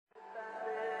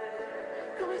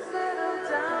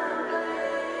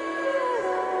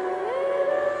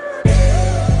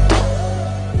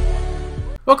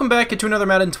Welcome back to another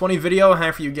Madden 20 video.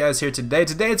 Hi for you guys here today.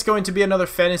 Today it's going to be another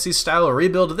fantasy style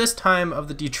rebuild, this time of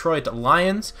the Detroit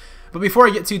Lions. But before I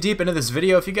get too deep into this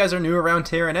video, if you guys are new around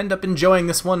here and end up enjoying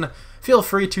this one, feel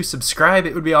free to subscribe.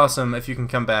 It would be awesome if you can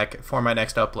come back for my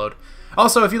next upload.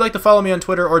 Also, if you'd like to follow me on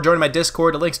Twitter or join my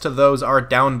Discord, links to those are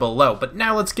down below. But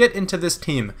now let's get into this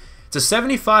team. It's a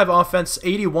 75 offense,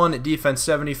 81 defense,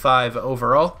 75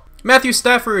 overall. Matthew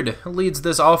Stafford leads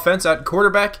this offense at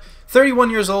quarterback, 31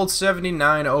 years old,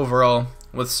 79 overall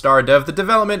with star dev. The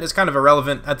development is kind of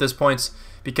irrelevant at this point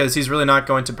because he's really not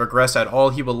going to progress at all.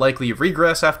 He will likely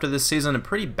regress after this season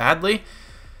pretty badly.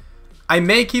 I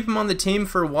may keep him on the team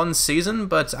for one season,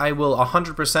 but I will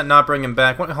 100% not bring him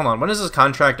back. Hold on, when is his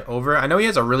contract over? I know he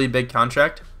has a really big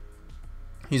contract.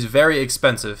 He's very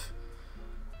expensive.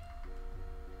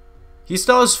 He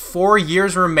still has 4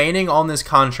 years remaining on this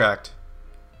contract.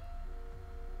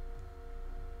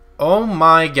 Oh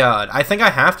my god, I think I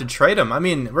have to trade him. I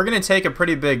mean, we're going to take a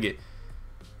pretty big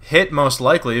hit most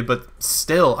likely, but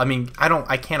still, I mean,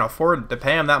 I can't afford to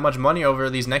pay him that much money over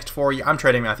these next 4 years. I'm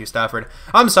trading Matthew Stafford.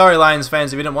 I'm sorry, Lions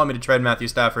fans, if you didn't want me to trade Matthew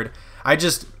Stafford. I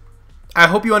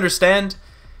hope you understand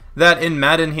that in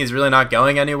Madden, he's really not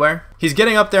going anywhere. He's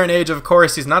getting up there in age, of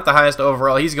course. He's not the highest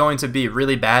overall. He's going to be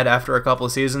really bad after a couple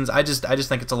of seasons. I just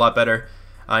think it's a lot better.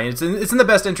 It's in the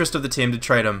best interest of the team to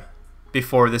trade him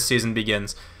before this season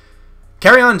begins.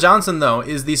 Kerryon Johnson, though,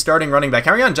 is the starting running back.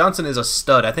 Kerryon Johnson is a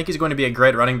stud. I think he's going to be a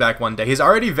great running back one day. He's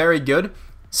already very good.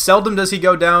 Seldom does he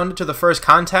go down to the first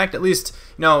contact. At least,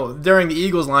 you know, during the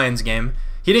Eagles-Lions game,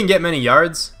 he didn't get many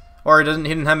yards, or he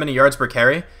didn't have many yards per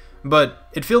carry. But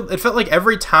it felt like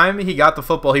every time he got the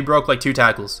football, he broke like 2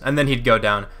 tackles, and then he'd go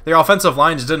down. Their offensive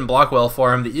line just didn't block well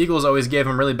for him. The Eagles always gave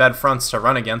him really bad fronts to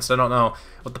run against. I don't know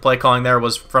what the play calling there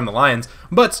was from the Lions.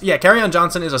 But, yeah, Kerryon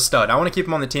Johnson is a stud. I want to keep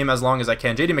him on the team as long as I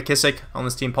can. J.D. McKissick on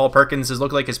this team. Paul Perkins has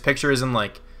looked like his picture is in,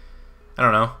 like, I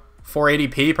don't know,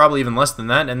 480p, probably even less than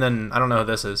that. And then, I don't know who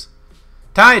this is.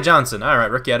 Ty Johnson, all right,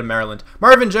 rookie out of Maryland.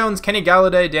 Marvin Jones, Kenny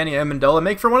Galladay, Danny Amendola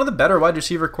make for one of the better wide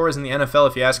receiver cores in the NFL,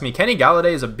 if you ask me. Kenny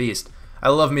Galladay is a beast. I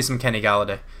love me some Kenny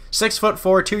Galladay.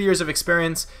 6'4", 2 years of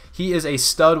experience. He is a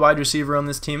stud wide receiver on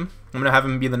this team. I'm going to have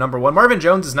him be the number 1. Marvin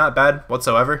Jones is not bad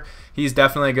whatsoever. He's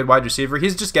definitely a good wide receiver.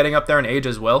 He's just getting up there in age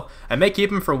as well. I may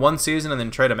keep him for one season and then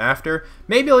trade him after.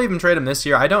 Maybe I'll even trade him this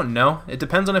year. I don't know. It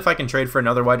depends on if I can trade for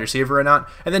another wide receiver or not.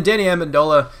 And then Danny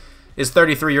Amendola is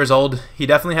 33 years old. He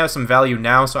definitely has some value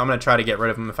now, so I'm going to try to get rid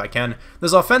of him if I can.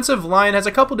 This offensive line has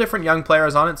a couple different young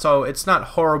players on it, so it's not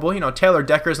horrible. You know, Taylor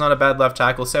Decker's not a bad left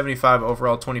tackle, 75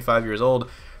 overall, 25 years old.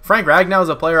 Frank Ragnow is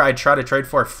a player I try to trade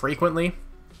for frequently.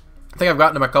 I think I've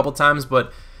gotten him a couple times, but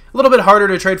a little bit harder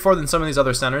to trade for than some of these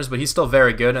other centers, but he's still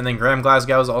very good. And then Graham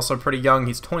Glasgow is also pretty young.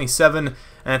 He's 27, and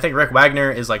I think Rick Wagner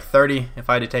is like 30, if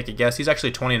I had to take a guess. He's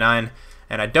actually 29.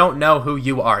 And I don't know who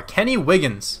you are. Kenny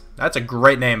Wiggins. That's a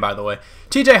great name, by the way.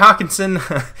 TJ Hawkinson,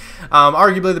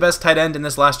 arguably the best tight end in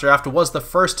this last draft, was the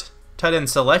first tight end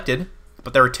selected.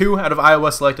 But there were 2 out of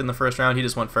Iowa selected in the first round. He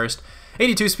just went first.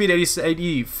 82 speed,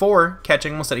 84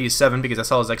 catching. Almost at 87 because I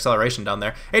saw his acceleration down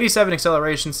there. 87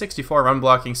 acceleration, 64 run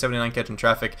blocking, 79 catching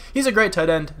traffic. He's a great tight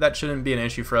end. That shouldn't be an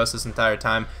issue for us this entire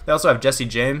time. They also have Jesse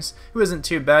James, who isn't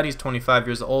too bad. He's 25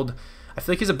 years old. I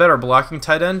feel like he's a better blocking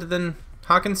tight end than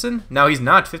Hawkinson? No, he's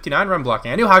not. 59 run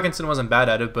blocking. I knew Hawkinson wasn't bad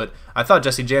at it, but I thought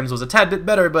Jesse James was a tad bit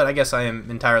better, but I guess I am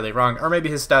entirely wrong. Or maybe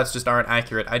his stats just aren't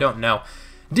accurate. I don't know.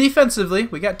 Defensively,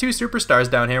 we got 2 superstars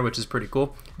down here, which is pretty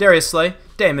cool. Darius Slay,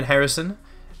 Damon Harrison.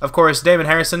 Of course, Damon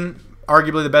Harrison,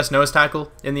 arguably the best nose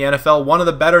tackle in the NFL. One of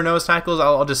the better nose tackles,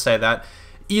 I'll just say that.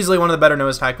 Easily one of the better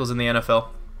nose tackles in the NFL.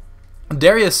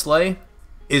 Darius Slay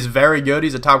is very good.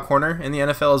 He's a top corner in the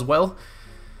NFL as well.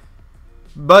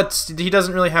 But he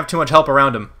doesn't really have too much help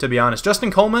around him, to be honest.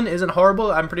 Justin Coleman isn't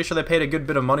horrible. I'm pretty sure they paid a good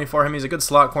bit of money for him. He's a good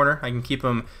slot corner. I can keep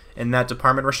him in that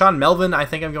department. Rashawn Melvin, I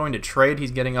think I'm going to trade.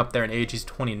 He's getting up there in age. He's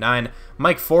 29.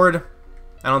 Mike Ford,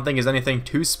 I don't think is anything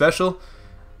too special.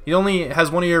 He only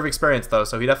has 1 year of experience, though,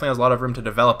 so he definitely has a lot of room to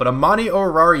develop. But Amani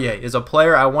Oruwariye is a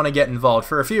player I want to get involved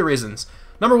for a few reasons.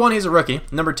 Number 1, he's a rookie.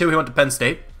 Number 2, he went to Penn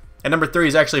State. And number 3,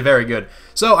 he's actually very good.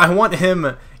 So I want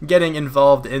him getting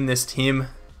involved in this team.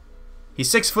 He's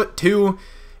 6'2". You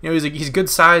know, he's good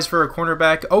size for a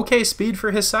cornerback. Okay speed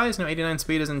for his size. No, 89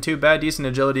 speed isn't too bad. Decent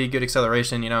agility, good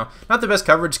acceleration. You know, not the best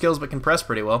coverage skills, but can press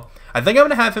pretty well. I think I'm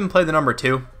gonna have him play the number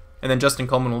 2. And then Justin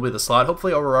Coleman will be the slot.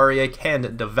 Hopefully Oruwariye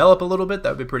can develop a little bit. That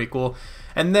would be pretty cool.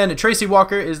 And then Tracy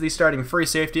Walker is the starting free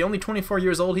safety. Only 24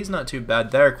 years old. He's not too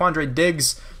bad there. Quandre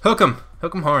Diggs. Hook 'em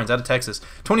horns out of Texas.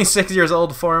 26 years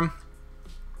old for him.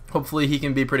 Hopefully he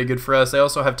can be pretty good for us. I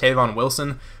also have Tavon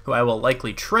Wilson, who I will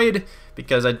likely trade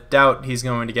because I doubt he's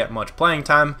going to get much playing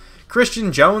time.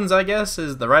 Christian Jones, I guess,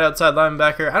 is the right outside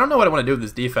linebacker. I don't know what I want to do with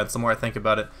this defense the more I think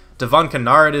about it. Devon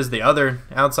Kennard is the other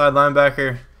outside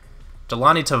linebacker.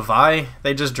 Jahlani Tavai,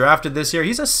 they just drafted this year.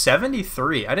 He's a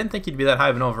 73. I didn't think he'd be that high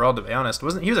of an overall, to be honest.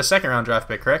 He was a second-round draft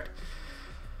pick, correct?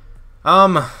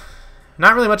 Not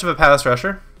really much of a pass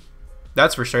rusher.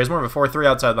 That's for sure. He's more of a 4-3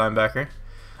 outside linebacker.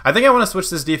 I think I want to switch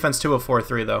this defense to a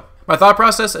 4-3, though. My thought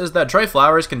process is that Trey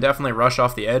Flowers can definitely rush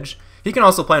off the edge. He can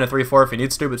also play in a 3-4 if he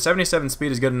needs to, but 77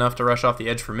 speed is good enough to rush off the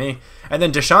edge for me. And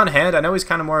then Deshaun Hand, I know he's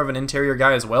kind of more of an interior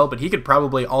guy as well, but he could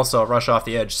probably also rush off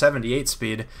the edge. 78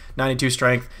 speed, 92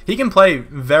 strength. He can play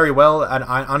very well,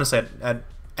 honestly, at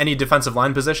any defensive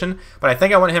line position, but I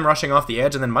think I want him rushing off the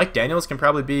edge, and then Mike Daniels can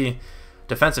probably be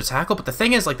defensive tackle, but the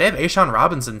thing is, like, they have A'Shawn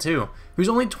Robinson, too, who's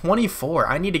only 24.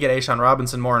 I need to get A'Shawn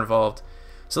Robinson more involved.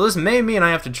 So this may mean I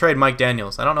have to trade Mike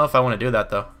Daniels. I don't know if I want to do that,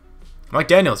 though. Mike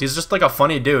Daniels, he's just like a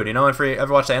funny dude, you know? If you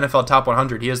ever watch the NFL Top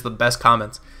 100, he has the best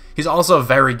comments. He's also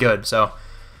very good, so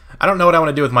I don't know what I want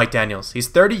to do with Mike Daniels. He's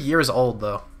 30 years old,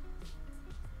 though.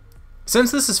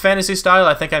 Since this is fantasy style,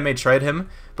 I think I may trade him,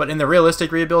 but in the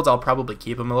realistic rebuilds, I'll probably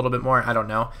keep him a little bit more. I don't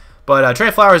know. But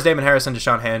Trey Flowers, Damon Harris, and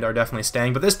Deshaun Hand are definitely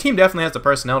staying, but this team definitely has the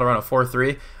personnel to run a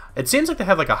 4-3. It seems like they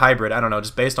have like a hybrid, I don't know,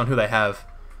 just based on who they have.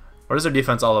 What is their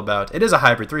defense all about? It is a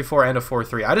hybrid, 3-4 and a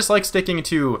 4-3. I just like sticking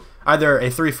to either a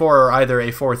 3-4 or either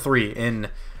a 4-3 in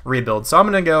rebuild. So I'm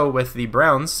going to go with the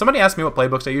Browns. Somebody asked me what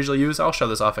playbooks I usually use. I'll show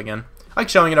this off again. I like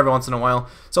showing it every once in a while.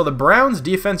 So the Browns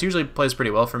defense usually plays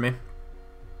pretty well for me.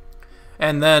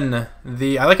 And then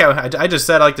I just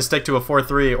said I like to stick to a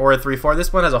 4-3 or a 3-4.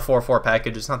 This one has a 4-4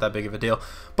 package. It's not that big of a deal.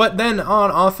 But then on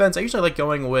offense, I usually like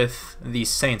going with the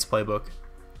Saints playbook.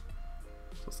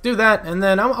 Let's do that, and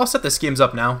then I'll set the schemes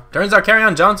up now. Turns out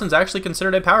Kerryon Johnson's actually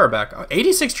considered a power back.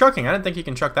 86 trucking. I didn't think he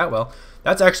can truck that well.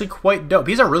 That's actually quite dope.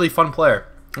 He's a really fun player.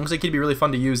 Looks like he'd be really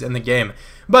fun to use in the game.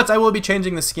 But I will be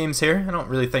changing the schemes here. I don't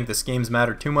really think the schemes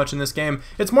matter too much in this game.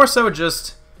 It's more so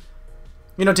just,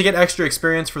 you know, to get extra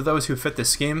experience for those who fit the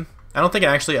scheme. I don't think it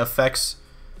actually affects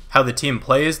how the team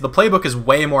plays. The playbook is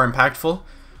way more impactful.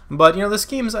 But, you know, the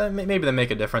schemes, maybe they make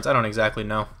a difference. I don't exactly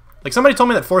know. Like, somebody told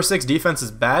me that 4-6 defense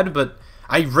is bad, but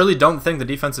I really don't think the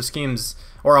defensive schemes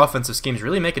or offensive schemes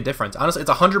really make a difference. Honestly,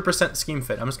 it's 100% scheme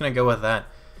fit. I'm just going to go with that.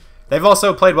 They've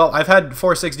also played well. I've had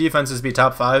 4-6 defenses be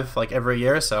top 5 like every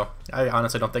year, so I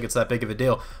honestly don't think it's that big of a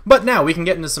deal. But now we can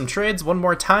get into some trades one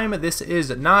more time. This is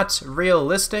not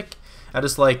realistic. I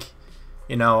just like,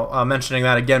 you know, mentioning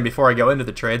that again before I go into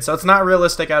the trade. So it's not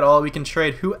realistic at all. We can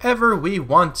trade whoever we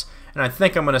want, and I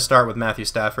think I'm going to start with Matthew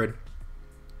Stafford.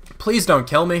 Please don't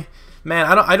kill me. Man,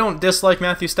 I don't dislike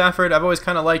Matthew Stafford. I've always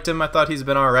kind of liked him. I thought he's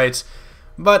been all right.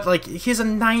 But, like, he's a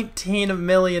 $19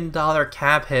 million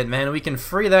cap hit, man. We can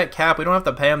free that cap. We don't have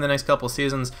to pay him the next couple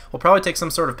seasons. We'll probably take some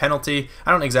sort of penalty.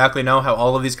 I don't exactly know how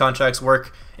all of these contracts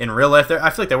work in real life. I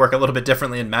feel like they work a little bit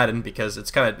differently in Madden because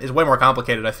it's way more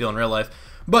complicated, I feel, in real life.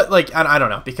 But, like, I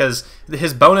don't know, because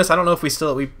his bonus, I don't know if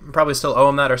we probably still owe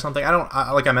him that or something.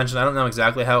 Like I mentioned, I don't know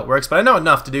exactly how it works, but I know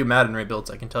enough to do Madden rebuilds,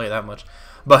 I can tell you that much.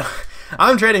 But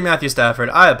I'm trading Matthew Stafford.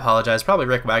 I apologize. Probably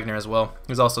Rick Wagner as well.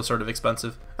 He's also sort of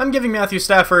expensive. I'm giving Matthew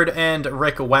Stafford and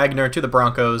Rick Wagner to the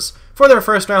Broncos for their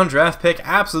first-round draft pick,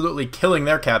 absolutely killing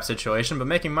their cap situation, but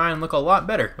making mine look a lot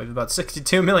better. We have about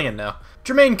 $62 million now.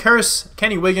 Jermaine Kearse,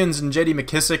 Kenny Wiggins, and J.D.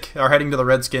 McKissick are heading to the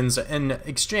Redskins in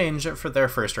exchange for their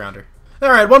first-rounder.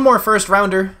 Alright, one more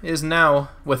first-rounder is now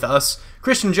with us.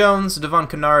 Christian Jones, Devon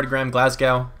Kennard, Graham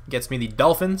Glasgow gets me the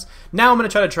Dolphins. Now I'm going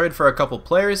to try to trade for a couple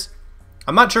players.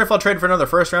 I'm not sure if I'll trade for another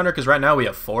first-rounder because right now we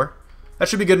have 4. That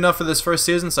should be good enough for this first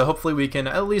season, so hopefully we can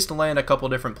at least land a couple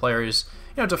different players,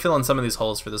 you know, to fill in some of these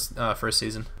holes for this first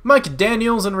season. Mike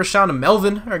Daniels and Rashawn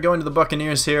Melvin are going to the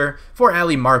Buccaneers here for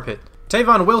Ali Marpet.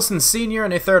 Tavon Wilson Sr.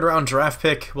 and a third-round draft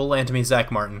pick will land me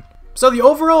Zach Martin. So the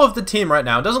overall of the team right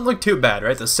now doesn't look too bad,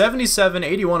 right? The 77,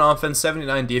 81 offense,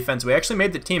 79 defense. We actually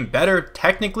made the team better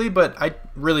technically, but I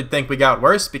really think we got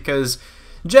worse because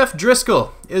Jeff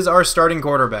Driscoll is our starting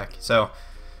quarterback. So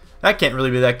that can't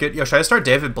really be that good. Yo, should I start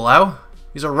David Blau?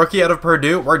 He's a rookie out of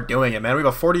Purdue. We're doing it, man. We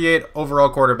have a 48 overall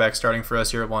quarterback starting for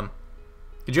us year 1.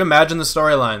 Could you imagine the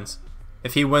storylines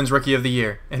if he wins Rookie of the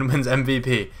Year and wins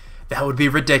MVP? That would be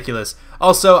ridiculous.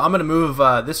 Also, I'm going to move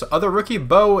this other rookie,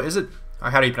 Bo, is it?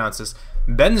 How do you pronounce this?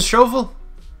 Ben Schovel?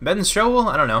 Ben Schovel?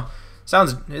 I don't know.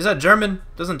 Is that German?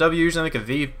 Doesn't W usually make a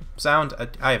V sound?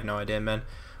 I have no idea, man.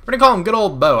 We're going to call him good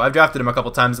old Bo. I've drafted him a couple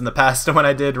times in the past when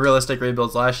I did realistic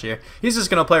rebuilds last year. He's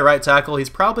just going to play right tackle. He's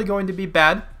probably going to be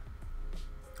bad.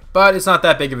 But it's not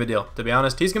that big of a deal, to be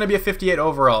honest. He's going to be a 58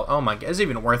 overall. Oh my god, is it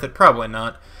even worth it? Probably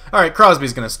not. Alright,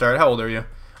 Crosby's going to start. How old are you?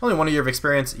 Only 1 year of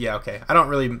experience? Yeah, okay. I don't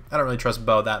really trust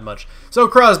Bo that much. So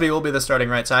Crosby will be the starting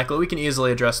right tackle. We can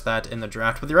easily address that in the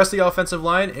draft. But the rest of the offensive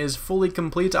line is fully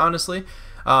complete, honestly.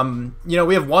 You know,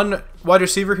 we have one wide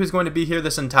receiver who's going to be here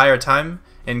this entire time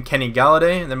in Kenny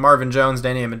Galladay, and then Marvin Jones,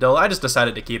 Danny Amendola. I just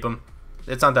decided to keep him.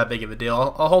 It's not that big of a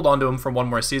deal. I'll hold on to him for one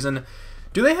more season.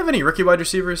 Do they have any rookie wide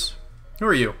receivers? Who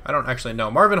are you? I don't actually know.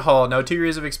 Marvin Hall, no, 2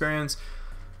 years of experience.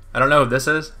 I don't know who this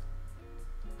is.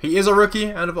 He is a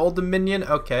rookie out of Old Dominion.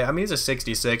 Okay, I mean, he's a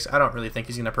 66. I don't really think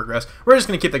he's going to progress. We're just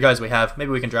going to keep the guys we have. Maybe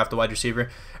we can draft a wide receiver.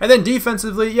 And then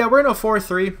defensively, yeah, we're in a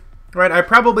 4-3. Right, I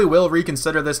probably will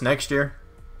reconsider this next year.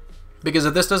 Because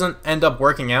if this doesn't end up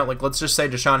working out, like let's just say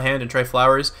Deshaun Hand and Trey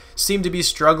Flowers seem to be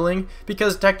struggling.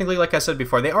 Because technically, like I said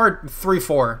before, they are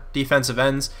 3-4 defensive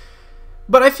ends.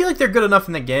 But I feel like they're good enough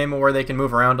in the game where they can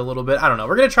move around a little bit. I don't know.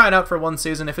 We're going to try it out for one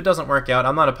season. If it doesn't work out,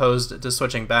 I'm not opposed to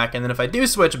switching back. And then if I do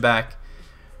switch back,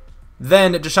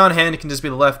 then Deshaun Hand can just be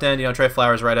the left end, you know, Trey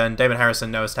Flowers right end, David Harrison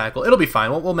nose tackle. It'll be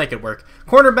fine. We'll make it work.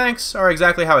 Cornerbacks are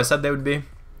exactly how I said they would be.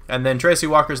 And then Tracy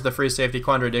Walker's the free safety,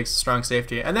 Quandre Diggs strong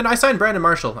safety. And then I signed Brandon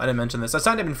Marshall. I didn't mention this. I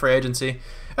signed him in free agency.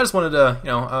 I just wanted a,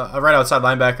 you know, a right outside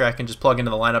linebacker I can just plug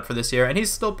into the lineup for this year. And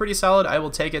he's still pretty solid. I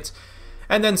will take it.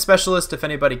 And then specialist, if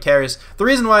anybody cares. The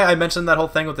reason why I mentioned that whole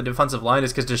thing with the defensive line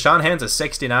is because Deshaun Hand's a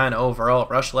 69 overall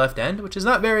rush left end, which is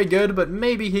not very good, but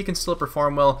maybe he can still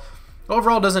perform well.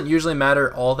 Overall doesn't usually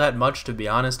matter all that much, to be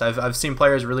honest. I've seen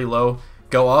players really low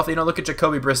go off. You know, look at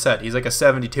Jacoby Brissett. He's like a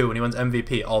 72 and he wins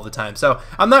MVP all the time. So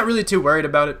I'm not really too worried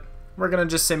about it. We're going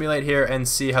to just simulate here and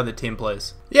see how the team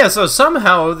plays. Yeah, so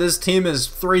somehow this team is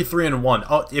 3-3-1.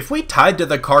 Oh, if we tied to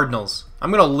the Cardinals,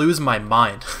 I'm going to lose my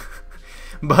mind.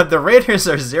 But the Raiders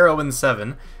are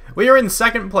 0-7. We are in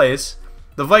second place.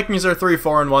 The Vikings are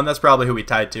 3-4-1. That's probably who we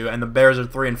tied to. And the Bears are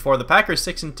 3-4. The Packers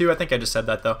 6-2. I think I just said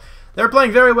that though. They're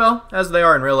playing very well, as they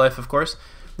are in real life, of course.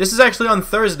 This is actually on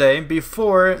Thursday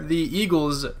before the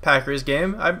Eagles-Packers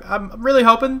game. I'm really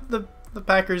hoping the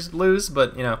Packers lose,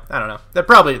 but you know, I don't know. They're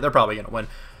probably gonna win.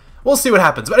 We'll see what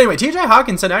happens. But anyway, TJ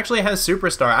Hawkinson actually has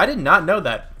superstar. I did not know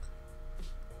that.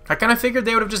 I kind of figured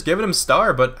they would have just given him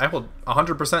star, but I will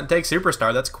 100% take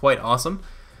superstar. That's quite awesome.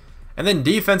 And then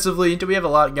defensively, do we have a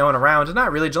lot going around?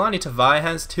 Not really. Jahlani Tavai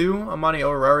has 2. Amani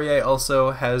Oruwariye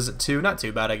also has 2. Not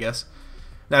too bad, I guess.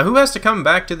 Now, who has to come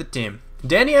back to the team?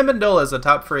 Danny Amendola is the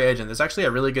top free agent. That's actually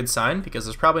a really good sign because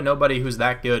there's probably nobody who's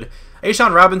that good.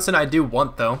 A'Shawn Robinson I do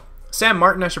want, though. Sam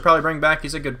Martin I should probably bring back.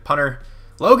 He's a good punter.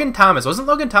 Logan Thomas. Wasn't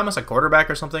Logan Thomas a quarterback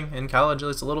or something in college, at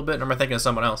least a little bit? Or am I thinking of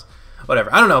someone else?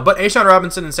 Whatever. I don't know. But A'Shawn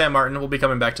Robinson and Sam Martin will be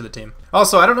coming back to the team.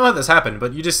 Also, I don't know how this happened,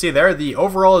 but you just see there, the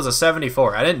overall is a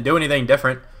 74. I didn't do anything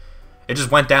different. It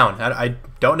just went down. I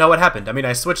don't know what happened. I mean,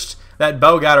 I switched that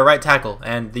Bo got a right tackle,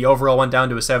 and the overall went down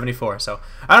to a 74. So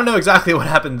I don't know exactly what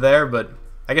happened there, but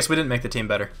I guess we didn't make the team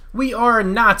better. We are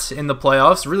not in the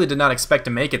playoffs. Really did not expect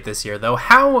to make it this year, though.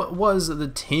 How was the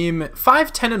team?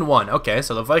 5-10-1. Okay,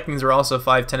 so the Vikings are also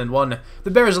 5-10-1.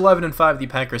 The Bears 11-5. The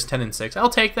Packers 10-6. I'll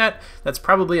take that. That's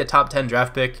probably a top 10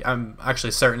 draft pick. I'm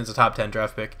actually certain it's a top 10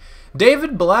 draft pick.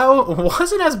 David Blau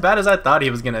wasn't as bad as I thought he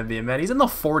was going to be, man. He's in the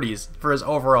 40s for his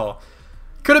overall.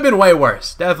 Could have been way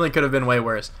worse. Definitely could have been way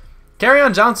worse.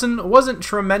 Kerryon Johnson wasn't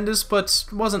tremendous, but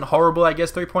wasn't horrible, I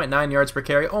guess. 3.9 yards per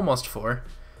carry, almost 4.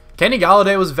 Kenny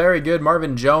Galladay was very good.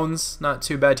 Marvin Jones, not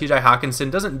too bad. TJ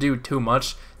Hawkinson doesn't do too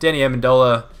much. Danny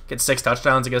Amendola gets 6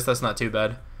 touchdowns. I guess that's not too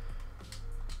bad.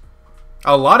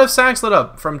 A lot of sacks lit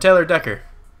up from Taylor Decker.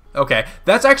 Okay,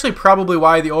 that's actually probably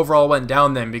why the overall went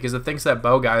down then, because it thinks that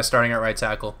Bo guy is starting at right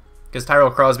tackle. Because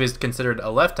Tyrell Crosby is considered a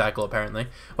left tackle, apparently.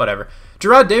 Whatever.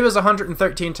 Gerard Davis,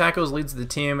 113 tackles, leads the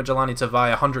team. Jahlani Tavai,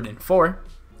 104.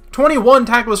 21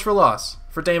 tackles for loss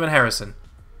for Damon Harrison.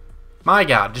 My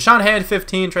God. Deshaun Hand,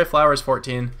 15. Trey Flowers,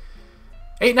 14.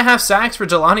 8.5 sacks for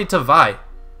Jahlani Tavai.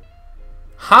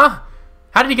 Huh?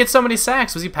 How did he get so many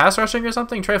sacks? Was he pass rushing or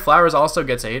something? Trey Flowers also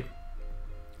gets 8.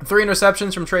 3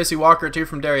 interceptions from Tracy Walker, 2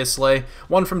 from Darius Slay,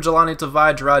 1 from Jahlani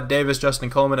Tavai, Gerard Davis,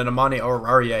 Justin Coleman, and Amani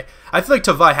Oruwariye. I feel like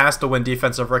Tavai has to win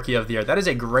Defensive Rookie of the Year. That is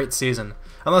a great season.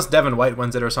 Unless Devin White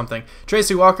wins it or something.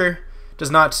 Tracy Walker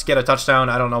does not get a touchdown.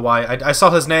 I don't know why. I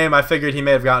saw his name. I figured he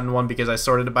may have gotten one because I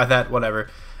sorted it by that. Whatever.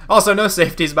 Also, no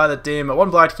safeties by the team. 1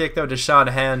 blocked kick, though, Deshaun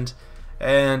Hand.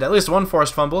 And at least 1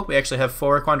 forced fumble. We actually have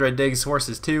 4. Quandre Diggs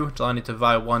forces 2. Jahlani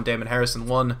Tavai 1. Damon Harrison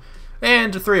 1.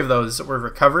 And 3 of those were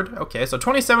recovered. Okay, so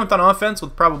 27th on offense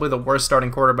with probably the worst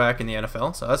starting quarterback in the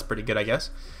NFL. So that's pretty good, I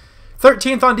guess.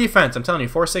 13th on defense. I'm telling you,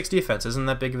 4-6 defense isn't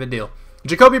that big of a deal.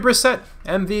 Jacoby Brissett,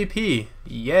 MVP.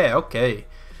 Yeah, okay.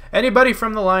 Anybody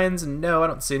from the Lions? No, I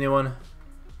don't see anyone.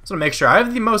 Just want to make sure I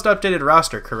have the most updated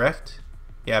roster, correct?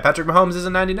 Yeah, Patrick Mahomes is a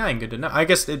 99. Good to know. I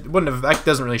guess it wouldn't have. That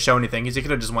doesn't really show anything. He could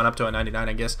have just went up to a 99,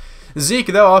 I guess. Zeke,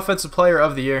 though, Offensive Player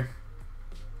of the Year.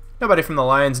 Nobody from the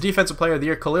Lions. Defensive Player of the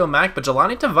Year, Khalil Mack, but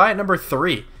Jahlani Tavai at number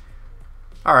 3.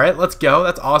 All right, let's go.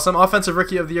 That's awesome. Offensive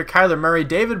Rookie of the Year, Kyler Murray.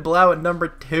 David Blau at number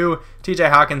 2.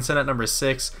 TJ Hawkinson at number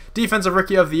 6. Defensive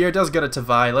Rookie of the Year does go to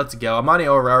Tavai. Let's go. Amani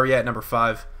Oruwariye at number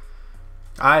 5.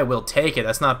 I will take it.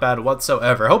 That's not bad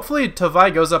whatsoever. Hopefully,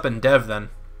 Tavai goes up in Dev then.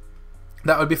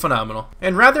 That would be phenomenal.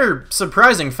 In rather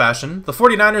surprising fashion, the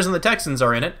 49ers and the Texans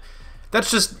are in it.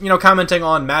 That's just, commenting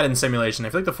on Madden simulation. I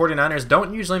feel like the 49ers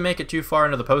don't usually make it too far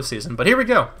into the postseason, but here we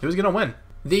go. Who's going to win?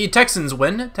 The Texans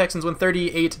win. Texans win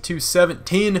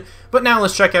 38-17. But now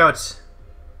let's check out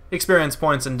experience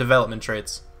points and development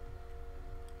traits.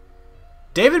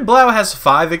 David Blau has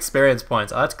 5 experience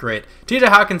points. Oh, that's great. TJ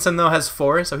Hawkinson, though, has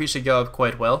 4, so he should go up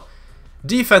quite well.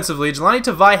 Defensively, Jahlani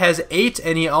Tavai has 8,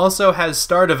 and he also has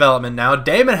star development now.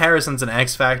 Damon Harrison's an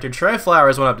X Factor. Trey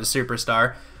Flowers went up to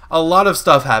Superstar. A lot of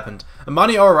stuff happened.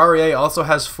 Amani Oruwariye also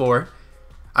has 4.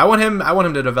 I want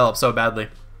him to develop so badly.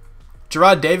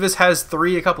 Gerard Davis has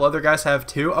 3. A couple other guys have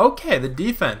 2. Okay, the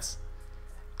defense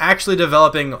actually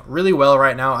developing really well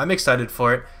right now. I'm excited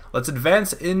for it. Let's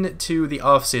advance into the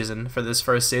offseason for this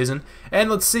first season, and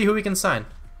let's see who we can sign.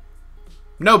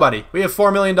 Nobody. We have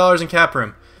 $4 million in cap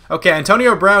room. Okay,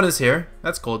 Antonio Brown is here.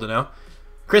 That's cool to know.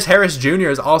 Chris Harris Jr.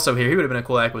 is also here. He would have been a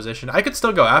cool acquisition. I could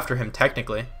still go after him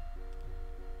technically.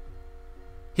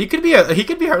 He could be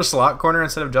our slot corner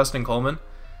instead of Justin Coleman.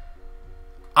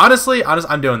 Honestly,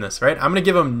 I'm doing this, right? I'm gonna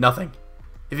give him nothing.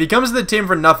 If he comes to the team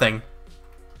for nothing,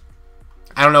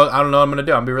 I don't know what I'm gonna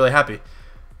do. I'm gonna be really happy.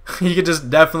 He could just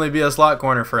definitely be a slot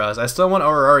corner for us. I still want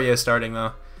Oruwariye starting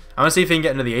though. I want to see if he can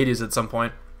get into the 80s at some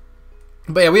point.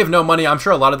 But yeah, we have no money. I'm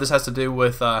sure a lot of this has to do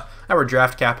with our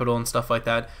draft capital and stuff like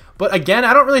that. But again,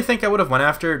 I don't really think I would have went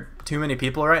after too many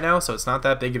people right now, so it's not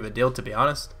that big of a deal, to be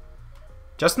honest.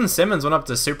 Justin Simmons went up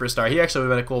to Superstar. He actually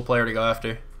would have been a cool player to go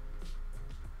after.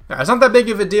 It's not that big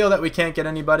of a deal that we can't get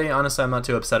anybody. Honestly, I'm not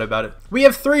too upset about it. We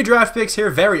have 3 draft picks here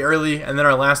very early, and then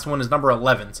our last one is number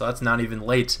 11, so that's not even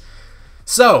late.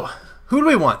 So, who do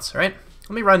we want, right?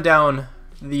 Let me run down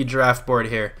the draft board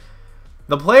here.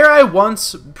 The player I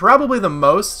want probably the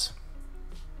most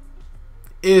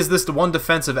is this one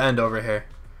defensive end over here.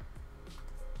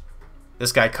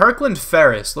 This guy, Kirkland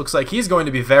Ferris, looks like he's going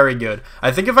to be very good.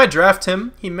 I think if I draft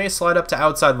him, he may slide up to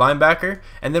outside linebacker,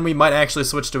 and then we might actually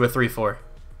switch to a 3-4.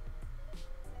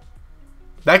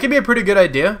 That could be a pretty good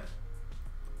idea.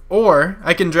 Or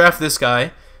I can draft this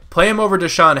guy, play him over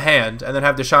Deshaun Hand, and then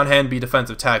have Deshaun Hand be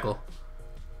defensive tackle.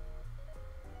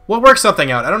 We'll work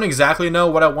something out. I don't exactly know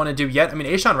what I want to do yet. I mean,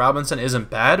 Ashawn Robinson isn't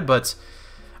bad, but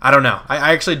I don't know.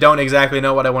 I actually don't exactly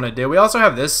know what I want to do. We also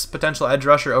have this potential edge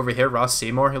rusher over here, Ross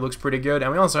Seymour, who looks pretty good.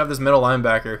 And we also have this middle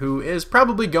linebacker who is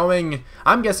probably going,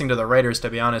 I'm guessing, to the Raiders, to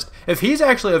be honest. If he's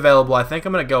actually available, I think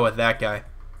I'm going to go with that guy.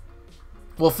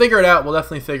 We'll figure it out. We'll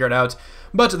definitely figure it out.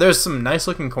 But there's some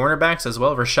nice-looking cornerbacks as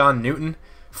well. Rashawn Newton,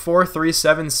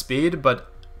 4.37 speed,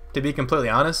 but to be completely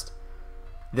honest,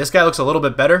 this guy looks a little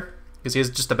bit better because he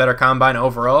has just a better combine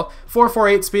overall.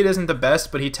 4.48 speed isn't the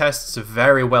best, but he tests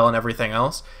very well in everything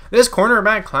else. This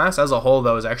cornerback class as a whole,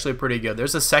 though, is actually pretty good.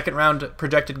 There's a second-round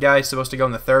projected guy supposed to go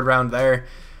in the 3rd round there.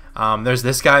 There's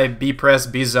this guy, B-press,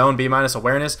 B-zone, B-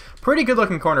 awareness. Pretty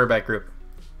good-looking cornerback group.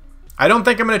 I don't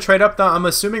think I'm going to trade up, though. I'm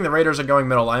assuming the Raiders are going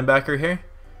middle linebacker here.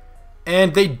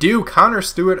 And they do. Connor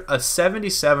Stewart, a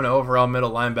 77 overall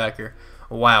middle linebacker.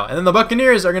 Wow. And then the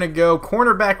Buccaneers are going to go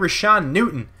cornerback Rashawn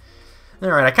Newton.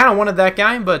 Alright, I kind of wanted that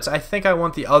guy, but I think I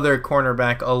want the other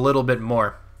cornerback a little bit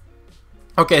more.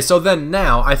 Okay, so then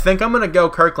now, I think I'm going to go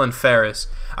Kirkland Ferris.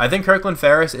 I think Kirkland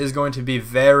Ferris is going to be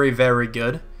very, very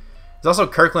good. There's also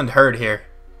Kirkland Hurd here.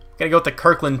 Gotta go with the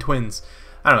Kirkland twins.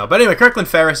 I don't know, but anyway, Kirkland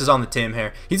Ferris is on the team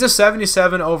here. He's a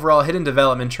 77 overall hidden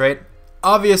development trait.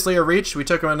 Obviously a reach. We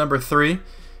took him at number 3,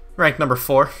 ranked number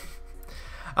 4.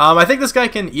 I think this guy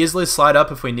can easily slide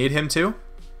up if we need him to.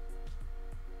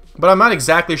 But I'm not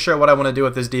exactly sure what I want to do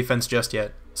with this defense just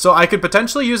yet. So I could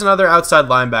potentially use another outside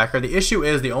linebacker. The issue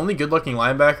is the only good-looking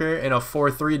linebacker in a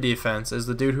 4-3 defense is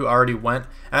the dude who already went.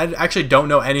 And I actually don't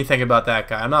know anything about that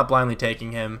guy. I'm not blindly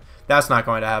taking him. That's not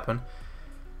going to happen.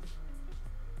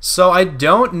 So I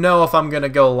don't know if I'm going to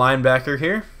go linebacker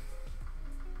here.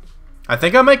 I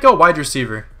think I might go wide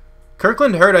receiver.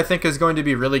 Kirkland Hurd, I think, is going to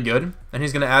be really good. And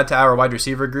he's going to add to our wide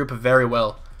receiver group very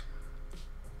well.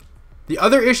 The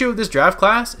other issue with this draft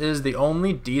class is the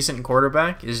only decent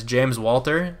quarterback is James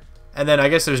Walter. And then I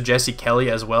guess there's Jesse Kelly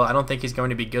as well. I don't think he's going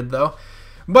to be good, though.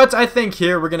 But I think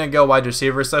here we're going to go wide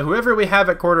receiver. So whoever we have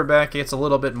at quarterback gets a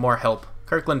little bit more help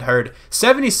Kirkland Hurd.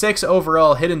 76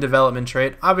 overall hidden development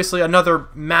trait. Obviously another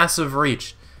massive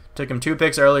reach. Took him 2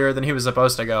 picks earlier than he was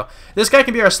supposed to go. This guy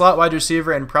can be our slot wide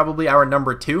receiver and probably our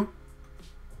number 2.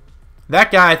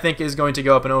 That guy, I think, is going to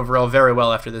go up in overall very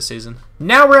well after this season.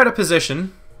 Now we're at a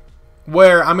position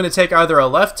where I'm going to take either a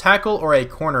left tackle or a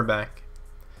cornerback.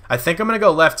 I think I'm going to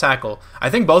go left tackle. I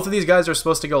think both of these guys are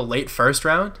supposed to go late first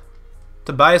round.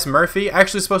 Tobias Murphy,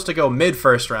 actually supposed to go mid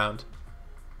first round.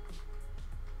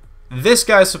 This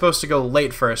guy's supposed to go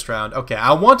late first round. Okay,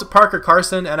 I want Parker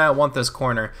Carson and I want this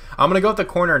corner. I'm going to go with the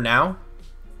corner now,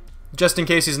 just in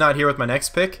case he's not here with my next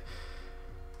pick.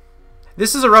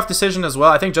 This is a rough decision as well.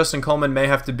 I think Justin Coleman may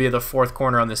have to be the 4th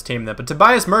corner on this team then. But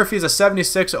Tobias Murphy is a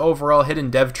 76 overall hidden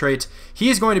dev trait.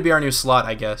 He's going to be our new slot,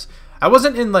 I guess. I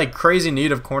wasn't in like crazy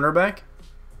need of cornerback,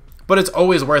 but it's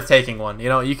always worth taking one. You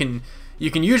know, you can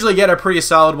usually get a pretty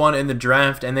solid one in the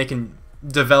draft and they can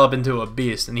develop into a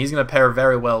beast. And he's going to pair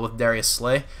very well with Darius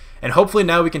Slay. And hopefully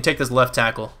now we can take this left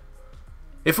tackle.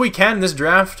 If we can, this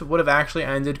draft would have actually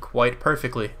ended quite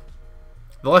perfectly.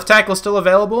 The left tackle is still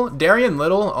available. Darian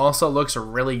Little also looks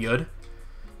really good.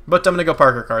 But I'm going to go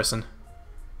Parker Carson.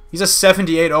 He's a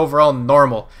 78 overall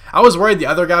normal. I was worried the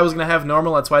other guy was going to have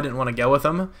normal. That's why I didn't want to go with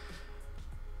him.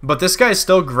 But this guy is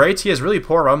still great. He has really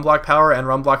poor run block power and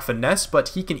run block finesse. But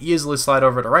he can easily slide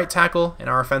over to right tackle. And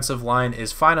our offensive line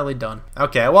is finally done.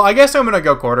 Okay, well, I guess I'm going to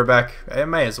go quarterback. I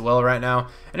may as well right now.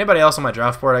 Anybody else on my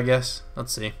draft board, I guess?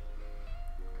 Let's see.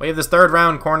 We have this 3rd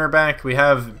round cornerback. We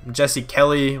have Jesse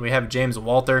Kelly. We have James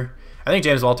Walter. I think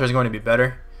James Walter is going to be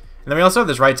better. And then we also have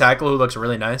this right tackle who looks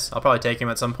really nice. I'll probably take him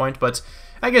at some point. But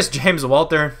I guess James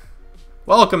Walter,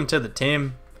 welcome to the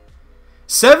team.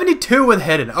 72 with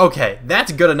hidden. Okay,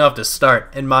 that's good enough to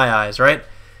start in my eyes, right?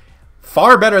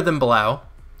 Far better than Blau.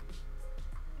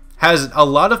 Has a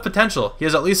lot of potential. He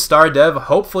has at least star dev.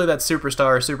 Hopefully that's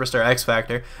superstar or superstar X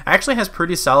Factor. Actually has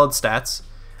pretty solid stats.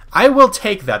 I will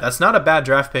take that. That's not a bad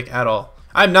draft pick at all.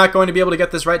 I'm not going to be able to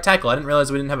get this right tackle. I didn't realize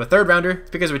we didn't have a 3rd rounder. It's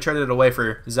because we traded it away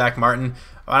for Zach Martin.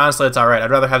 Honestly, it's alright.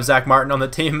 I'd rather have Zach Martin on the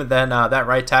team than that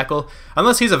right tackle.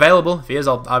 Unless he's available. If he is,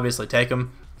 I'll obviously take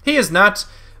him. He is not.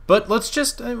 But let's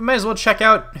just, might as well check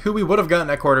out who we would have gotten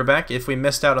at quarterback if we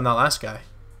missed out on that last guy.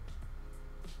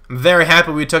 I'm very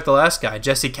happy we took the last guy,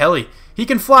 Jesse Kelly. He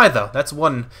can fly, though. That's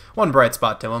one bright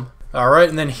spot to him. Alright,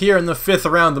 and then here in the 5th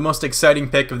round, the most exciting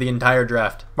pick of the entire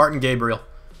draft, Martin Gabriel.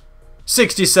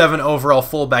 67 overall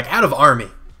fullback out of Army.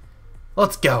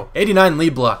 Let's go. 89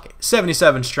 lead block,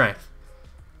 77 strength.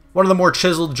 One of the more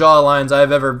chiseled jaw lines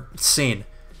I've ever seen.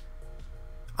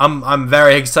 I'm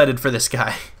very excited for this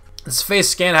guy. His face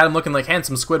scan had him looking like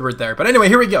handsome Squidward there. But anyway,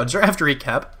 here we go. Draft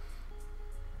recap.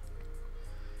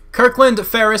 Kirkland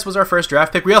Ferris was our first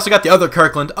draft pick. We also got the other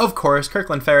Kirkland, of course.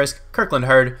 Kirkland Ferris, Kirkland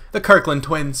Hurd, the Kirkland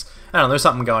twins. I don't know, there's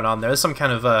something going on there. There's some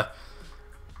kind of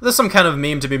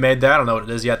meme to be made there. I don't know what it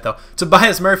is yet, though.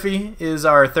 Tobias Murphy is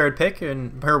our 3rd pick,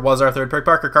 and was our 3rd pick.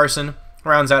 Parker Carson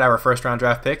rounds out our 1st round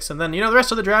draft picks. And then, you know, the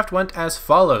rest of the draft went as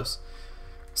follows.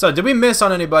 So, did we miss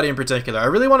on anybody in particular? I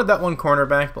really wanted that one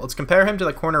cornerback, but let's compare him to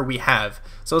the corner we have.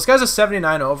 So, this guy's a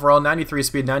 79 overall, 93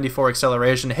 speed, 94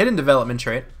 acceleration, hidden development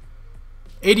trait.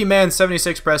 80 man,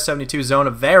 76 press, 72 zone,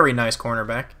 a very nice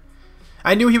cornerback.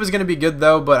 I knew he was going to be good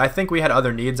though, but I think we had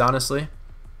other needs, honestly.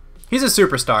 He's a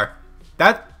superstar.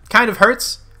 That kind of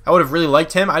hurts. I would have really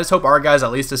liked him. I just hope our guy's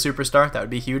at least a superstar. That would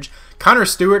be huge. Connor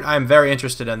Stewart, I'm very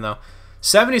interested in though.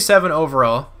 77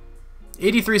 overall.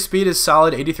 83 speed is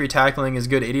solid, 83 tackling is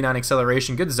good, 89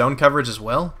 acceleration, good zone coverage as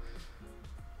well.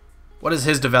 What is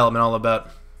his development all about?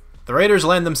 The Raiders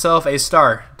land themselves a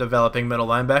star developing middle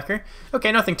linebacker.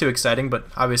 Okay, nothing too exciting, but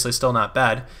obviously still not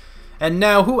bad. And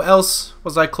now, who else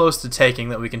was I close to taking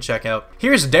that we can check out?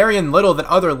 Here's Darian Little, that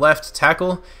other left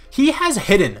tackle. He has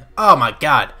hidden. Oh my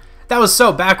god. That was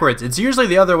so backwards. It's usually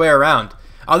the other way around.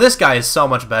 Oh, this guy is so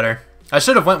much better. I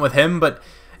should have went with him, but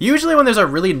usually when there's a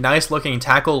really nice looking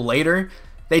tackle later,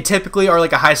 they typically are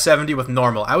like a high 70 with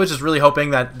normal. I was just really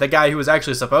hoping that the guy who was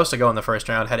actually supposed to go in the 1st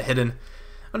round had hidden.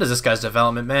 What is this guy's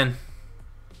development, man?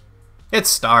 It's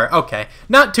star. Okay.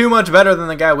 Not too much better than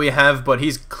the guy we have, but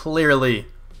he's clearly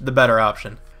the better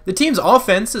option. The team's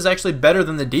offense is actually better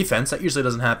than the defense. That usually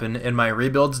doesn't happen in my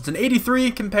rebuilds. It's an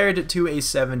 83 compared to a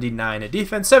 79. A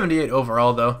defense, 78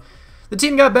 overall, though. The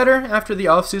team got better after the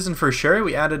offseason for sure.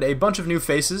 We added a bunch of new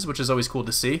faces, which is always cool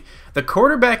to see. The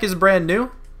quarterback is brand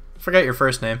new. Forget your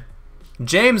first name.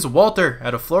 James Walter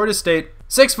out of Florida State.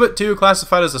 6'2",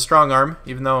 classified as a strong arm,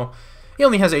 even though he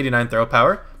only has 89 throw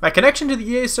power. My connection to the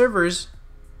EA servers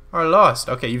are lost.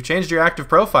 Okay, you've changed your active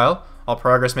profile. All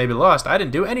progress may be lost. I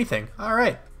didn't do anything.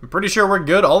 Alright. I'm pretty sure we're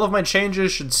good. All of my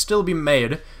changes should still be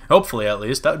made. Hopefully, at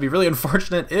least. That would be really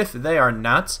unfortunate if they are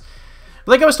not.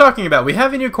 Like I was talking about, we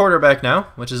have a new quarterback now,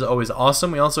 which is always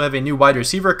awesome. We also have a new wide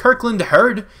receiver, Kirkland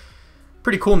Hurd.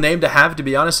 Pretty cool name to have, to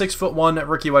be honest. 6'1"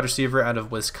 rookie wide receiver out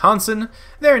of Wisconsin.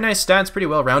 Very nice stats, pretty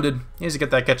well rounded. He needs to get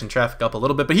that catching traffic up a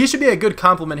little bit, but he should be a good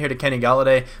complement here to Kenny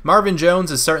Golladay. Marvin Jones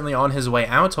is certainly on his way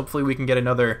out. Hopefully we can get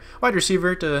another wide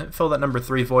receiver to fill that number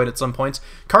 3 void at some point.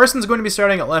 Carson's going to be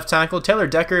starting at left tackle. Taylor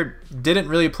Decker didn't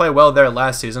really play well there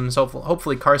last season, so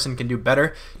hopefully Carson can do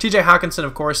better. TJ Hawkinson,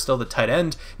 of course, still the tight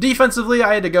end. Defensively,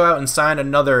 I had to go out and sign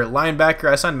another linebacker.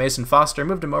 I signed Mason Foster,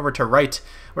 moved him over to right,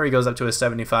 where he goes up to a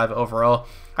 75 overall.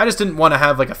 I just didn't want to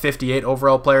have like a 58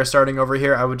 overall player starting over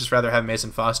here. I would just rather have Mason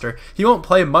Foster. He won't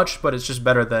play much, but it's just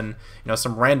better than,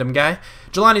 some random guy.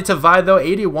 Jahlani Tavai, though,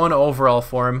 81 overall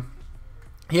for him.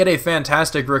 He had a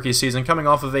fantastic rookie season, coming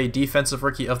off of a Defensive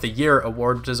Rookie of the Year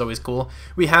award, which is always cool.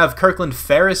 We have Kirkland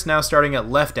Ferris now starting at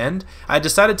left end. I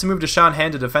decided to move Deshaun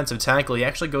Hand to defensive tackle. He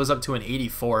actually goes up to an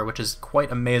 84, which is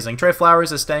quite amazing. Trey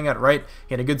Flowers is staying at right.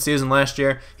 He had a good season last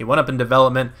year. He went up in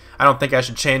development. I don't think I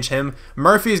should change him.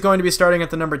 Murphy is going to be starting at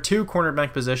the number 2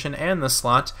 cornerback position and the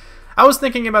slot. I was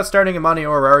thinking about starting Amani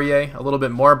Oruwariye a little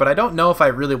bit more, but I don't know if I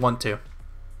really want to.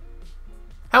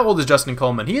 How old is Justin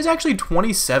Coleman? He is actually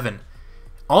 27.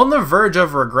 On the verge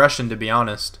of regression, to be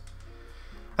honest.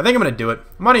 I think I'm going to do it.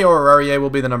 Amani Oruwariye will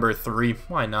be the number 3.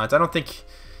 Why not? I don't think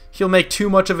he'll make too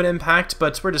much of an impact,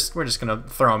 but we're just going to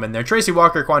throw him in there. Tracy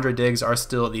Walker, Quandre Diggs are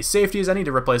still the safeties. I need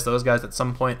to replace those guys at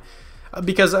some point.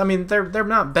 Because, I mean, they're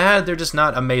not bad. They're just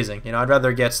not amazing. I'd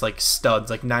rather get, like, studs,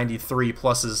 like 93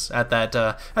 pluses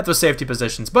at those safety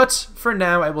positions. But, for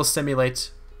now, I will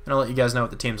simulate, and I'll let you guys know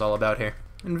what the team's all about here.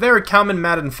 In very common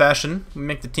Madden fashion, we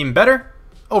make the team better.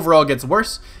 Overall gets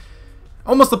worse.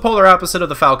 Almost the polar opposite of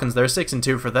the Falcons there,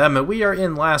 6-2 for them. We are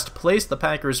in last place. The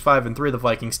Packers 5-3, the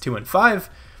Vikings 2-5.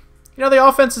 The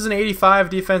offense is an 85,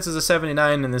 defense is a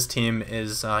 79, and this team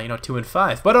is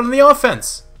 2-5. But on the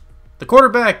offense, the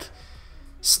quarterback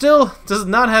still does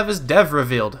not have his dev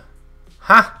revealed.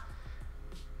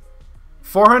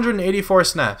 484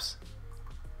 snaps.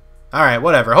 Alright,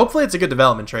 whatever. Hopefully it's a good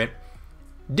development trait.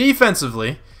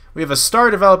 Defensively, we have a star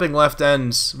developing left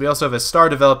end. We also have a star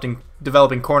developing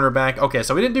cornerback. Okay,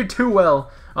 so we didn't do too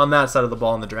well on that side of the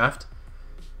ball in the draft.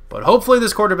 But hopefully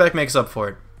this quarterback makes up for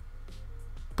it.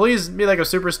 Please be like a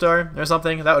superstar or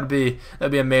something. That'd be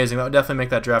amazing. That would definitely make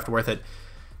that draft worth it.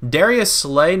 Darius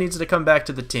Slay needs to come back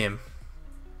to the team.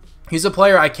 He's a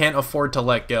player I can't afford to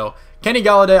let go. Kenny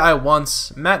Golladay I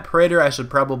want. Matt Prater I should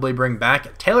probably bring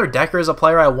back. Taylor Decker is a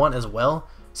player I want as well.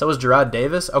 So is Gerard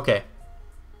Davis. Okay.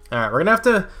 Alright, we're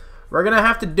gonna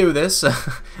have to do this.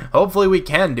 Hopefully we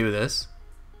can do this.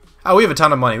 Oh, we have a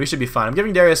ton of money. We should be fine. I'm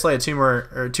giving Darius Slay two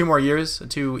more years, a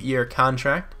 2-year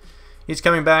contract. He's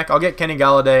coming back. I'll get Kenny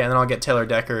Golladay, and then I'll get Taylor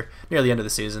Decker near the end of the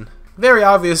season. Very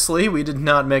obviously, we did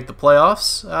not make the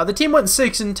playoffs. The team went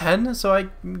 6-10, so I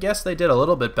guess they did a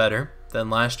little bit better than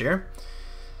last year.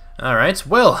 Alright,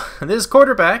 well, this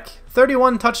quarterback,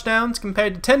 31 touchdowns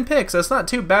compared to 10 picks. That's not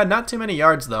too bad. Not too many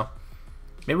yards, though.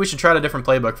 Maybe we should try a different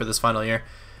playbook for this final year.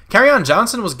 Kerryon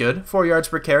Johnson was good. 4 yards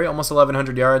per carry, almost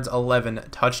 1,100 yards, 11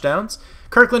 touchdowns.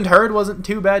 Kirkland Hurd wasn't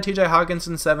too bad. TJ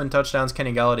Hawkinson, 7 touchdowns.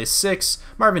 Kenny Golladay, 6.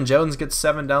 Marvin Jones gets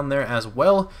 7 down there as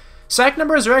well. Sack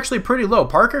numbers are actually pretty low.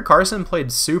 Parker Carson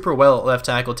played super well at left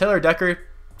tackle. Taylor Decker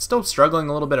still struggling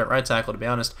a little bit at right tackle, to be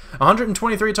honest.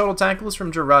 123 total tackles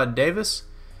from Gerard Davis.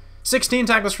 16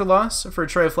 tackles for loss for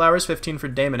Trey Flowers, 15 for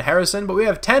Damon Harrison. But we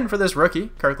have 10 for this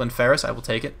rookie, Kirkland Ferris. I will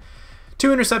take it. 2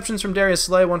 interceptions from Darius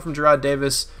Slay, 1 from Gerard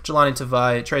Davis, Jahlani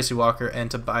Tavai, Tracy Walker, and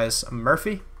Tobias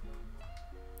Murphy.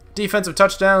 Defensive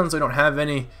touchdowns, we don't have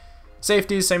any.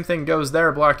 Safeties, same thing goes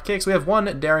there. Blocked kicks, we have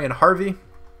 1, Darian Harvey.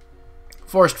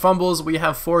 Forced fumbles, we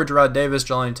have 4, Gerard Davis,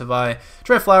 Jahlani Tavai,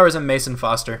 Trey Flowers, and Mason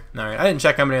Foster. Alright, I didn't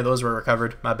check how many of those were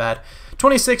recovered, my bad.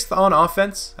 26th on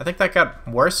offense, I think that got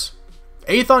worse.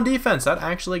 8th on defense, that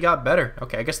actually got better.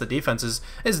 Okay, I guess the defense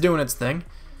is doing its thing.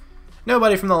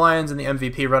 Nobody from the Lions in the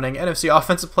MVP running. NFC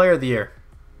Offensive Player of the Year,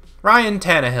 Ryan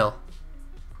Tannehill.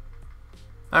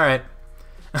 Alright.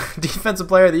 Defensive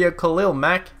Player of the Year, Khalil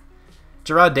Mack.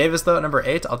 Gerard Davis, though, at number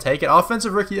 8. I'll take it.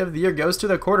 Offensive Rookie of the Year goes to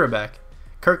the quarterback,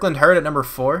 Kirkland Hurd at number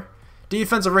 4.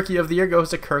 Defensive Rookie of the Year goes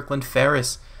to Kirkland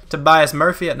Ferris. Tobias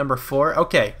Murphy at number 4.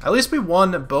 Okay, at least we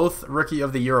won both Rookie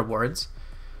of the Year awards.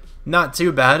 Not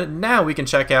too bad. Now we can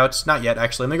check out, not yet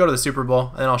actually, let me go to the Super Bowl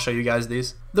and then I'll show you guys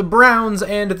these. The Browns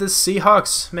and the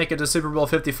Seahawks make it to Super Bowl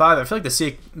 55. I feel like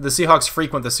the Seahawks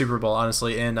frequent the Super Bowl,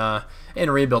 honestly, in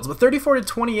rebuilds. But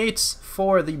 34-28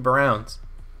 for the Browns.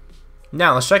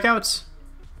 Now let's check out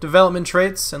development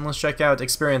traits and let's check out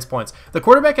experience points. The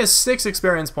quarterback has 6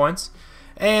 experience points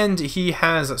and he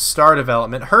has star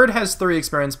development. Hurd has 3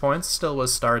 experience points, still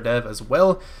was star dev as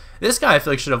well. This guy I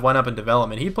feel like should have went up in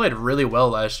development. He played really well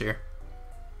last year.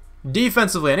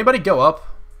 Defensively, anybody go up?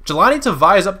 Jahlani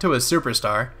Tavai is up to a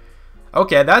superstar.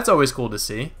 Okay, that's always cool to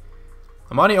see.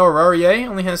 Amani Aurorier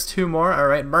only has 2 more.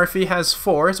 Alright, Murphy has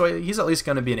 4, so he's at least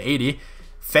going to be an 80.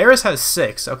 Ferris has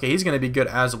 6. Okay, he's going to be good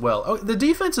as well. Oh, the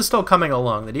defense is still coming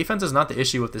along. The defense is not the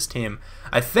issue with this team.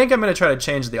 I think I'm going to try to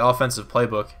change the offensive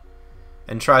playbook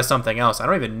and try something else. I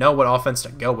don't even know what offense to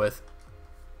go with.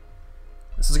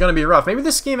 This is going to be rough. Maybe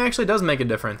this scheme actually does make a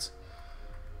difference.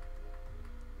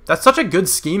 That's such a good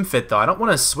scheme fit, though. I don't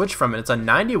want to switch from it. It's a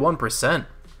 91%.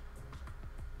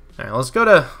 All right, let's go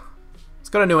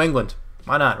to New England.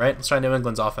 Why not, right? Let's try New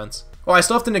England's offense. Oh, I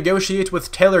still have to negotiate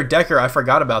with Taylor Decker. I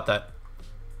forgot about that.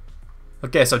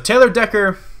 Okay, so Taylor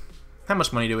Decker. How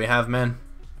much money do we have, man?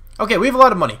 Okay, we have a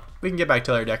lot of money. We can get back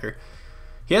Taylor Decker.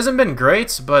 He hasn't been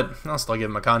great, but I'll still give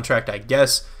him a contract, I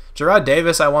guess. Jarrad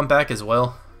Davis I want back as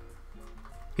well.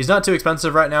 He's not too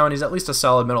expensive right now, and he's at least a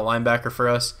solid middle linebacker for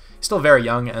us. He's still very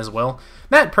young as well.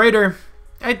 Matt Prater,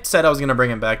 I said I was going to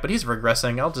bring him back, but he's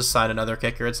regressing. I'll just sign another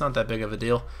kicker. It's not that big of a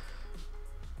deal.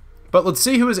 But let's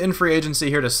see who is in free agency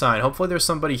here to sign. Hopefully there's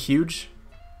somebody huge.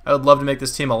 I would love to make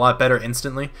this team a lot better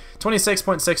instantly.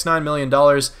 $26.69 million.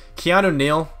 Keanu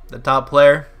Neal, the top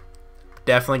player.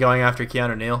 Definitely going after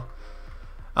Keanu Neal.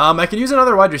 I could use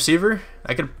another wide receiver.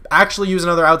 I could actually use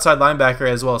another outside linebacker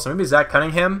as well. So maybe Zach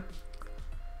Cunningham.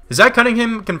 Zach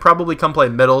Cunningham can probably come play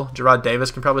middle. Jarrad Davis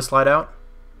can probably slide out.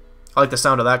 I like the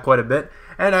sound of that quite a bit.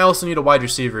 And I also need a wide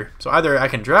receiver. So either I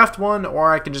can draft one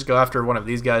or I can just go after one of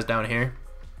these guys down here.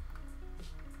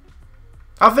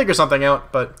 I'll figure something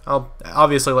out, but I'll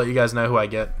obviously let you guys know who I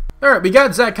get. Alright, we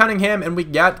got Zach Cunningham and we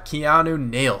got Keanu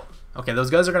Neal. Okay, those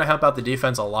guys are going to help out the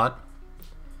defense a lot.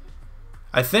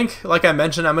 I think, like I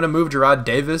mentioned, I'm going to move Jarrad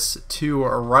Davis to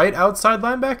right outside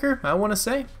linebacker, I want to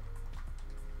say.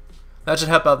 That should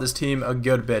help out this team a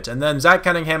good bit. And then Zach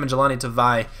Cunningham and Jahlani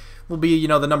Tavai will be, you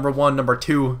know, the number 1, number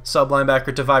 2 sub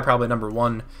linebacker. Tavai probably number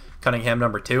 1, Cunningham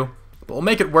number 2. But we'll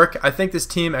make it work. I think this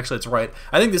team, actually it's right,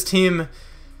 I think this team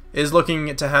is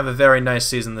looking to have a very nice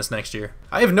season this next year.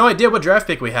 I have no idea what draft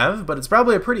pick we have, but it's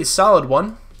probably a pretty solid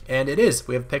one. And it is.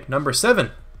 We have pick number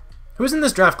 7. Who's in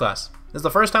this draft class? This is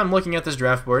the first time looking at this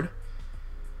draft board.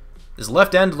 This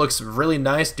left end looks really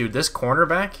nice. Dude, this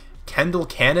cornerback, Kendall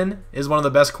Cannon, is one of the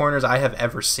best corners I have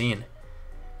ever seen.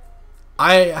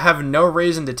 I have no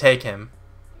reason to take him,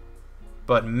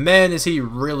 but man, is he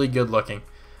really good looking.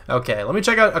 Okay, let me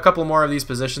check out a couple more of these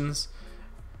positions,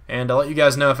 and I'll let you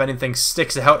guys know if anything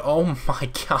sticks out. Oh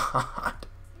my god.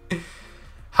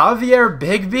 Javier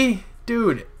Bigby?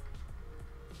 Dude,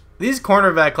 these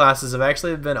cornerback classes have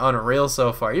actually been unreal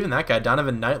so far. Even that guy,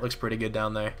 Donovan Knight, looks pretty good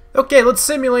down there. Okay, let's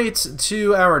simulate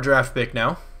to our draft pick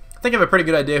now. I think I have a pretty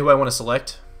good idea who I want to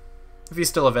select, if he's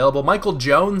still available. Michael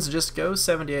Jones just goes,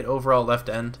 78 overall left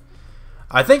end.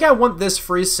 I think I want this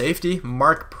free safety,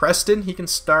 Mark Preston. He can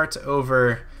start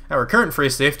over our current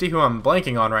free safety, who I'm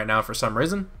blanking on right now for some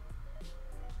reason.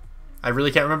 I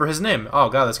really can't remember his name. Oh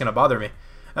god, that's going to bother me.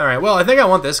 Alright, well, I think I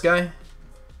want this guy,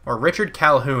 or Richard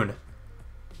Calhoun.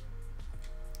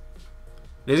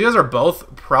 These guys are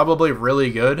both probably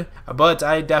really good, but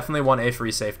I definitely want a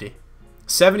free safety.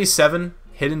 77.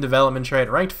 Hidden development trait,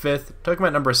 ranked 5th, took him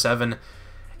at number 7.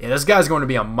 Yeah, this guy's going to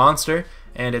be a monster,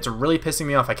 and it's really pissing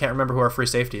me off. I can't remember who our free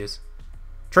safety is.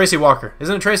 Tracy Walker.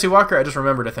 Isn't it Tracy Walker? I just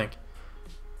remembered, I think.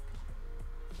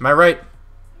 Am I right?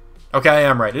 Okay, I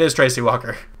am right. It is Tracy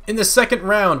Walker. In the second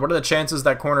round, what are the chances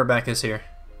that cornerback is here?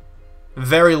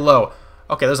 Very low.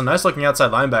 Okay, there's a nice looking outside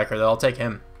linebacker, though. I'll take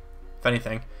him, if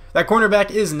anything. That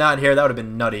cornerback is not here. That would have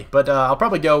been nutty. But I'll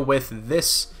probably go with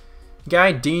this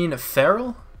guy, Dean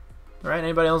Farrell. Alright,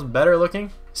 anybody else better looking?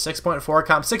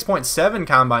 6.7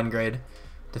 combine grade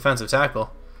defensive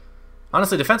tackle.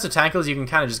 Honestly, defensive tackles, you can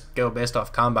kind of just go based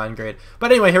off combine grade. But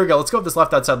anyway, here we go. Let's go with this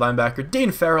left outside linebacker,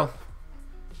 Dean Farrell.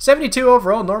 72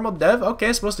 overall, normal dev.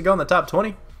 Okay, supposed to go in the top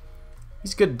 20.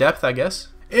 He's good depth, I guess.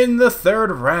 In the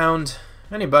third round,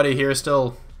 anybody here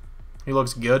still who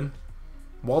looks good?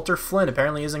 Walter Flynn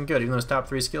apparently isn't good, even though his top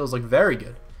 3 skills look very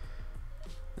good.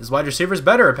 His wide receiver's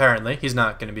better, apparently. He's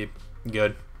not going to be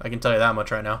good. I can tell you that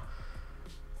much right now.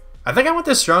 I think I want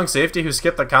this strong safety who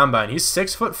skipped the combine. He's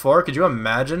 6'4". Could you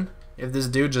imagine if this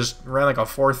dude just ran like a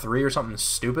 4.3 or something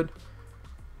stupid?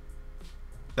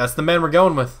 That's the man we're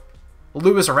going with.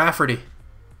 Lewis Rafferty.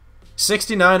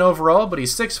 69 overall, but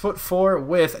he's 6'4"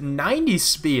 with 90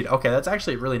 speed. Okay, that's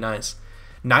actually really nice.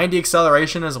 90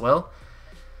 acceleration as well.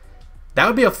 That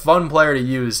would be a fun player to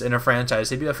use in a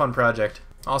franchise. He'd be a fun project.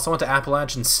 Also went to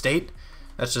Appalachian State.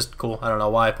 That's just cool. I don't know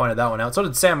why I pointed that one out. So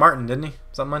did Sam Martin, didn't he?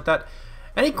 Something like that.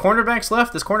 Any cornerbacks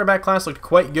left? This cornerback class looked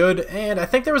quite good, and I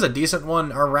think there was a decent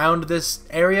one around this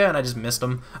area, and I just missed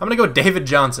them. I'm going to go David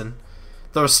Johnson.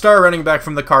 The star running back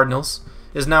from the Cardinals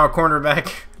is now a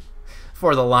cornerback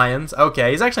for the Lions.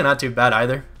 Okay, he's actually not too bad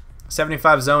either.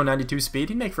 75 zone, 92 speed.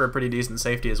 He'd make for a pretty decent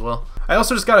safety as well. I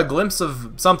also just got a glimpse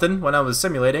of something when I was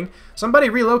simulating. Somebody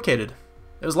relocated.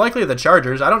 It was likely the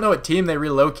Chargers. I don't know what team they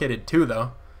relocated to,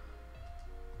 though.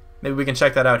 Maybe we can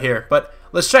check that out here. But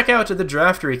let's check out the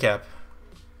draft recap.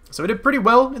 So we did pretty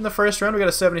well in the first round. We got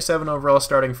a 77 overall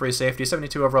starting free safety,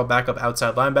 72 overall backup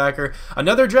outside linebacker.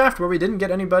 Another draft where we didn't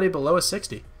get anybody below a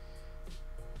 60.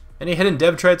 Any hidden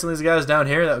dev traits on these guys down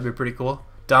here? That would be pretty cool.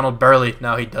 Donald Burley.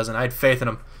 No, he doesn't. I had faith in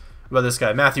him. What about this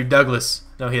guy? Matthew Douglas.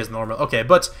 No, he is normal. Okay,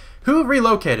 but who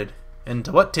relocated? And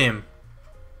to what team?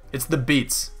 It's the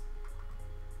Beats.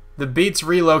 The Beats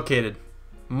relocated.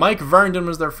 Mike Verndon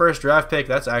was their first draft pick.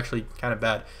 That's actually kind of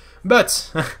bad.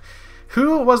 But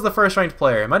who was the first ranked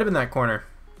player? It might have been that corner.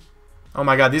 Oh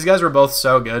my god, these guys were both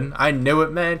so good. I knew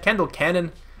it, man. Kendall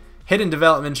Cannon. Hidden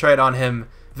development trait on him.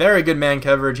 Very good man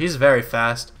coverage. He's very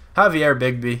fast. Javier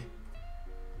Bigby.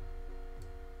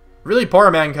 Really poor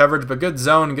man coverage, but good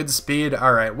zone, good speed.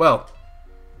 Alright, well,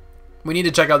 we need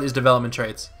to check out these development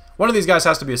traits. One of these guys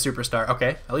has to be a superstar.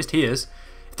 Okay, at least he is.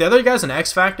 If the other guy's an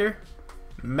X factor,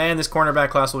 man, this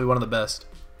cornerback class will be one of the best.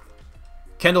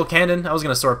 Kendall Cannon, I was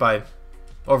going to sort by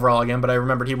overall again, but I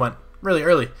remembered he went really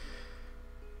early.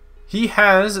 He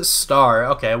has a star.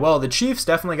 Okay, well, the Chiefs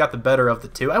definitely got the better of the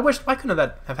two. Why couldn't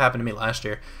that have happened to me last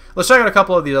year? Let's check out a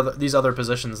couple of these other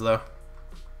positions, though.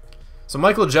 So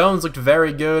Michael Jones looked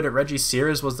very good. Reggie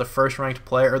Sears was the first ranked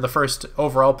player, or the first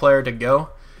overall player to go.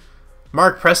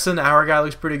 Mark Preston, our guy,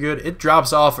 looks pretty good. It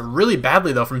drops off really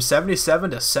badly, though, from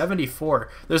 77 to 74.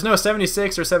 There's no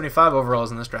 76 or 75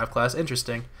 overalls in this draft class.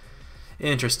 Interesting.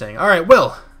 Interesting. All right,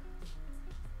 well,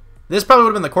 this probably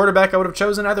would have been the quarterback I would have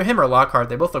chosen, either him or Lockhart.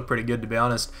 They both look pretty good, to be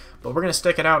honest. But we're going to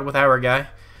stick it out with our guy.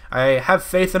 I have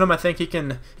faith in him. I think he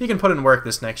can put in work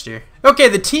this next year. Okay,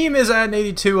 the team is at an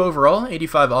 82 overall,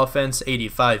 85 offense,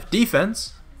 85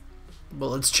 defense.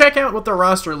 Well, let's check out what the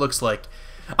roster looks like.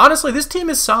 Honestly, this team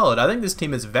is solid. I think this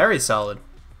team is very solid.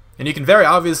 And you can very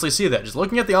obviously see that. Just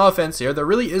looking at the offense here, there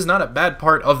really is not a bad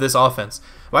part of this offense.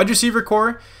 Wide receiver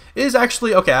core is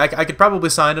actually, okay, I could probably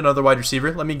sign another wide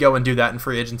receiver. Let me go and do that in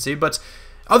free agency. But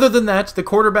other than that, the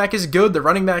quarterback is good, the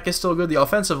running back is still good, the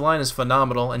offensive line is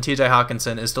phenomenal, and TJ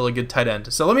Hawkinson is still a good tight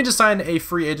end. So let me just sign a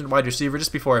free agent wide receiver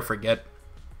just before I forget.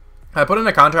 I put in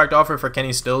a contract offer for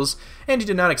Kenny Stills, and he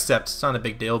did not accept. It's not a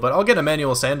big deal, but I'll get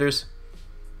Emmanuel Sanders.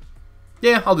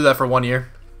 Yeah, I'll do that for 1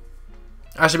 year.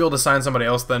 I should be able to sign somebody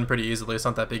else then pretty easily. It's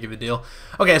not that big of a deal.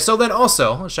 Okay, so then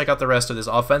also, let's check out the rest of this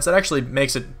offense. That actually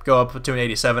makes it go up to an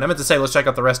 87. I meant to say, let's check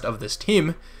out the rest of this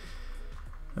team.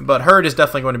 But Hurd is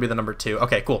definitely going to be the number 2.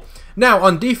 Okay, cool. Now,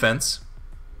 on defense,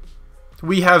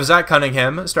 we have Zach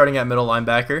Cunningham starting at middle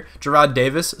linebacker. Gerard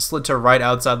Davis slid to right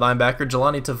outside linebacker.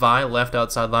 Jahlani Tavai left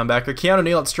outside linebacker. Keanu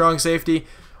Neal at strong safety.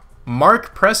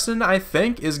 Mark Preston, I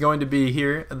think, is going to be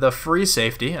here, the free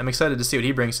safety. I'm excited to see what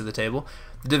he brings to the table.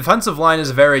 The defensive line is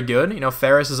very good. You know,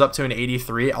 Ferris is up to an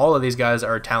 83. All of these guys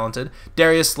are talented.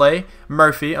 Darius Slay,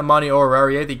 Murphy, Amani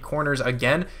Oruwariye, the corners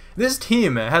again. This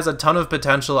team has a ton of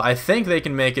potential. I think they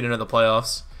can make it into the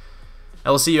playoffs. I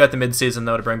will see you at the midseason,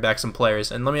 though, to bring back some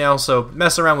players. And let me also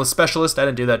mess around with specialist. I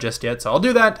didn't do that just yet, so I'll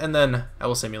do that, and then I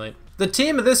will simulate. The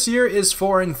team this year is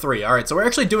 4-3. All right, so we're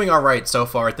actually doing all right so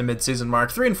far at the midseason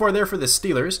mark. 3-4 there for the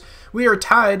Steelers. We are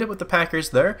tied with the Packers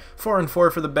there. 4-4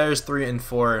 for the Bears. 3-4,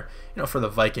 for the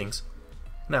Vikings.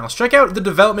 Now, let's check out the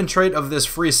development trait of this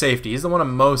free safety. He's the one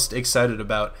I'm most excited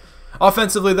about.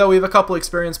 Offensively, though, we have a couple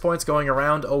experience points going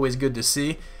around. Always good to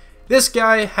see. This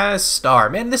guy has star.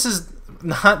 Man, this has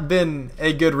not been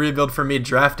a good rebuild for me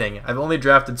drafting. I've only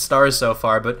drafted stars so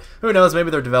far, but who knows,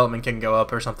 maybe their development can go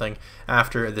up or something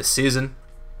after this season.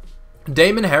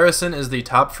 Damon Harrison is the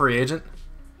top free agent.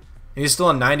 He's still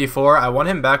on 94. I want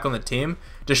him back on the team.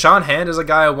 Deshaun Hand is a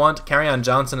guy I want. Kerryon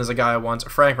Johnson is a guy I want.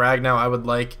 Frank Ragnow I would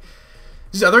like.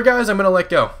 These other guys I'm going to let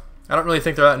go. I don't really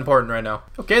think they're that important right now.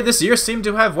 Okay, this year seemed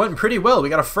to have went pretty well. We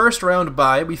got a first round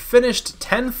bye. We finished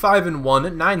 10-5-1,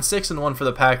 9-6-1 for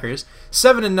the Packers,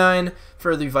 7-9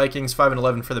 for the Vikings,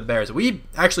 5-11 for the Bears. We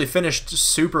actually finished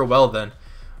super well then.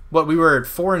 But we were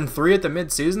 4-3 at the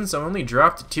midseason, so only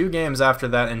dropped 2 games after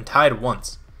that and tied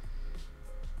once.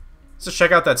 Let's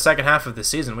check out that second half of the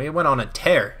season. We went on a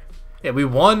tear. Yeah, we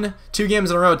won 2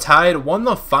 games in a row, tied, won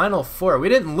the final 4. We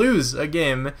didn't lose a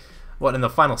game. What, in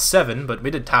the final 7, but we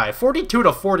did tie.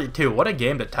 42-42. What a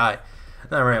game to tie.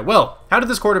 All right, well, how did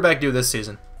this quarterback do this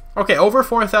season? Okay, over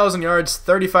 4,000 yards,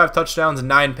 35 touchdowns,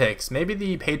 9 picks. Maybe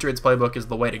the Patriots playbook is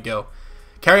the way to go.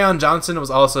 Kerryon Johnson was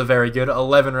also very good.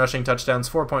 11 rushing touchdowns,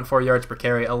 4.4 yards per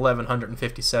carry,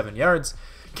 1,157 yards.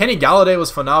 Kenny Galladay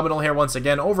was phenomenal here once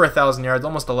again, over 1,000 yards,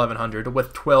 almost 1,100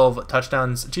 with 12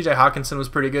 touchdowns. TJ Hawkinson was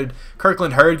pretty good.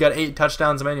 Kirkland Hurd got 8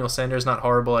 touchdowns. Emmanuel Sanders, not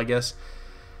horrible, I guess.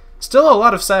 Still a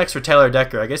lot of sacks for Taylor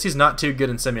Decker. I guess he's not too good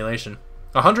in simulation.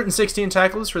 116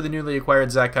 tackles for the newly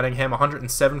acquired Zach Cunningham,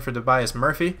 107 for Tobias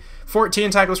Murphy, 14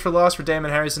 tackles for loss for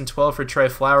Damon Harrison, 12 for Trey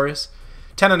Flowers,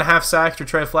 10.5 sacks for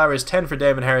Trey Flowers, 10 for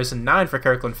Damon Harrison, 9 for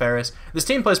Kirkland Ferris. This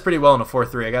team plays pretty well in a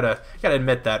 4-3. I gotta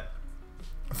admit that.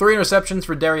 3 interceptions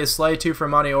for Darius Slay, 2 for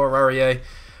Monty Oruwariye,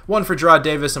 1 for Gerard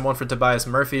Davis, and 1 for Tobias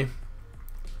Murphy.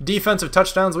 Defensive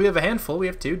touchdowns, we have a handful. We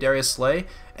have 2, Darius Slay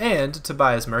and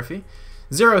Tobias Murphy.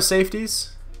 0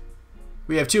 safeties.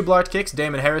 We have 2 blocked kicks,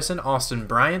 Damon Harrison, Austin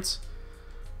Bryant.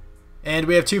 And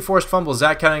we have 2 forced fumbles.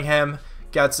 Zach Cunningham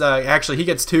gets, actually he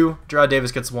gets 2, Gerard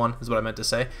Davis gets 1, is what I meant to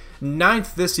say.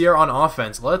 9th this year on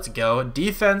offense. Let's go.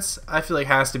 Defense, I feel like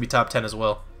has to be top 10 as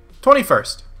well.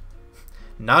 21st.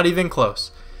 Not even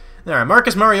close. Alright,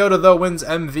 Marcus Mariota, though, wins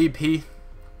MVP.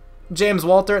 James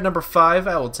Walter at number 5,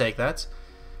 I will take that.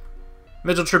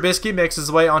 Mitchell Trubisky makes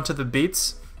his way onto the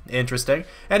beats. Interesting.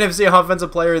 NFC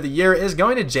Offensive Player of the Year is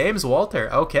going to James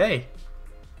Walter. Okay.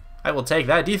 I will take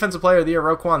that. Defensive Player of the Year,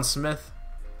 Roquan Smith.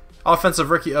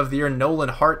 Offensive Rookie of the Year, Nolan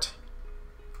Hart.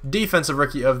 Defensive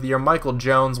Rookie of the Year, Michael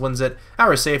Jones wins it.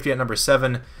 Our safety at number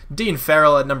 7. Dean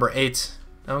Farrell at number 8.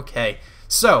 Okay.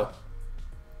 So,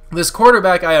 this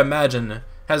quarterback, I imagine,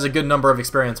 has a good number of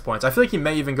experience points. I feel like he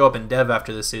may even go up in dev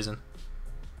after this season,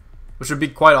 which would be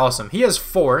quite awesome. He has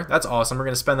 4. That's awesome. We're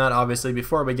going to spend that, obviously,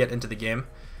 before we get into the game.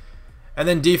 And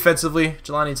then defensively,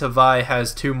 Jahlani Tavai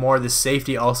has 2 more. The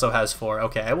safety also has 4.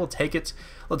 Okay, I will take it.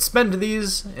 Let's spend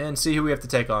these and see who we have to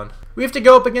take on. We have to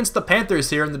go up against the Panthers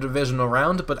here in the divisional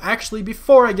round, but actually,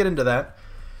 before I get into that,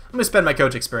 let me spend my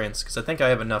coach experience, because I think I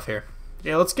have enough here.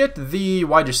 Yeah, let's get the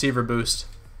wide receiver boost.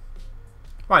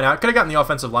 Why not? Could have gotten the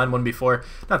offensive line one before.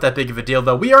 Not that big of a deal,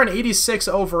 though. We are an 86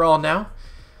 overall now.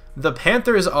 The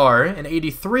Panthers are an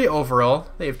 83 overall.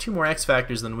 They have 2 more X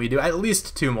Factors than we do. At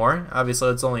least 2 more. Obviously,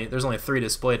 there's only 3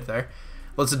 displayed there.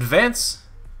 Let's advance.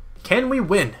 Can we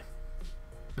win?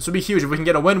 This would be huge if we can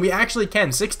get a win. We actually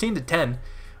can. 16-10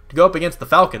 to go up against the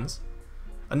Falcons.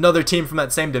 Another team from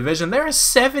that same division. They're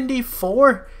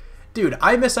 74. Dude,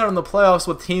 I miss out on the playoffs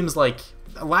with teams like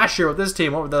last year with this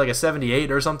team. What were they, like a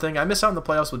 78 or something? I miss out on the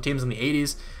playoffs with teams in the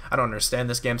 80s. I don't understand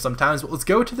this game sometimes, but let's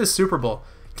go to the Super Bowl.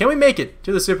 Can we make it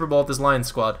to the Super Bowl with this Lions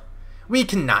squad? We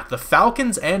cannot. The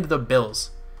Falcons and the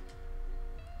Bills.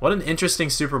 What an interesting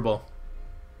Super Bowl.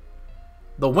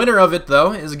 The winner of it,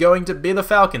 though, is going to be the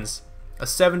Falcons. A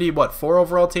 4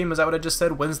 overall team, is that what I just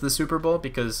said, wins the Super Bowl?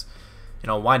 Because, you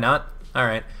know, why not?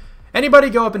 Alright. Anybody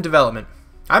go up in development?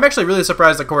 I'm actually really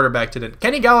surprised the quarterback didn't.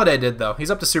 Kenny Galladay did, though. He's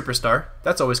up to superstar.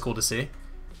 That's always cool to see.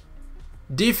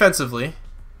 Defensively,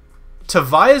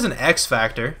 Tavai is an X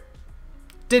Factor.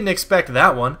 Didn't expect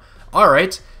that one.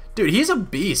 Alright. Dude, he's a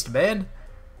beast, man.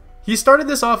 He started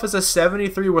this off as a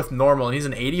 73 with normal, and he's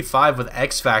an 85 with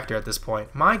X Factor at this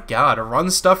point. My god, a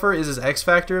run stuffer is his X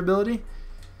Factor ability?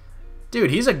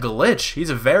 Dude, he's a glitch.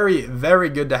 He's very, very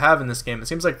good to have in this game. It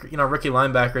seems like, you know, rookie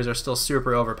linebackers are still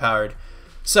super overpowered.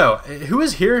 So, who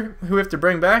is here who we have to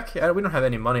bring back? We don't have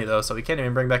any money, though, so we can't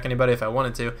even bring back anybody if I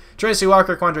wanted to. Tracy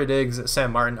Walker, Quandre Diggs,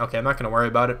 Sam Martin. Okay, I'm not going to worry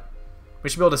about it. We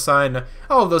should be able to sign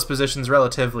all of those positions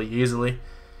relatively easily.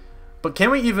 But can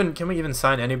we even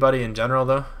sign anybody in general,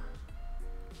 though?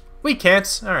 We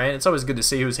can't. Alright, it's always good to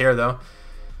see who's here, though.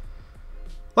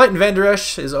 Leighton Vander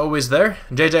Esch is always there.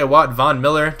 J.J. Watt, Von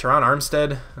Miller, Teron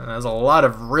Armstead. There's a lot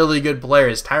of really good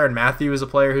players. Tyrann Mathieu is a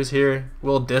player who's here.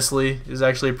 Will Dissly is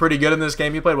actually pretty good in this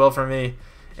game. He played well for me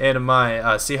in my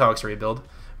Seahawks rebuild.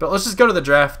 But let's just go to the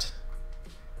draft,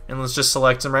 and let's just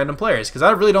select some random players, because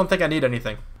I really don't think I need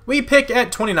anything. We pick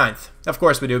at 29th. Of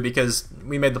course we do, because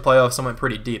we made the playoffs and went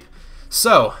pretty deep.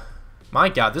 So, my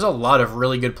god, there's a lot of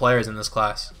really good players in this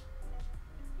class.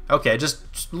 Okay,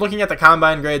 just looking at the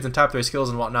combine grades and top 3 skills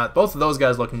and whatnot, both of those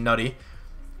guys look nutty.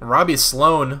 Robbie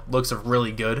Sloan looks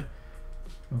really good.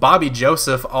 Bobby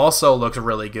Joseph also looks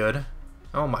really good.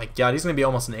 Oh my god, he's going to be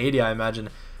almost an 80, I imagine.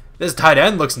 This tight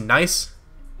end looks nice.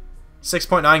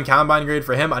 6.9 combine grade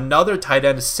for him. Another tight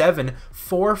end,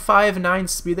 4.59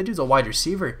 speed. That dude's a wide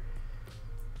receiver.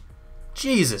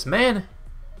 Jesus, man.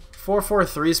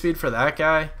 4.43 speed for that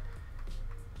guy.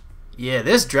 Yeah,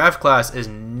 this draft class is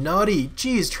nutty.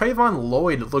 Jeez, Trayvon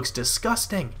Lloyd looks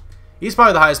disgusting. He's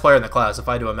probably the highest player in the class, if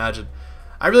I do imagine.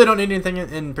 I really don't need anything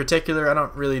in particular. I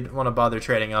don't really want to bother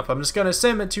trading up. I'm just going to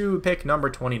sim it to pick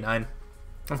number 29.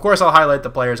 Of course, I'll highlight the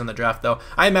players in the draft, though.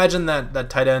 I imagine that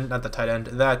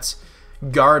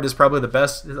guard is probably the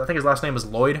best. I think his last name is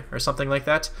Lloyd or something like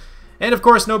that. And of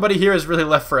course, nobody here is really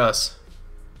left for us.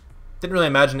 Didn't really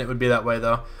imagine it would be that way,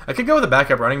 though. I could go with a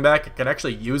backup running back. I could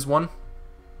actually use one.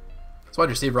 This wide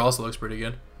receiver also looks pretty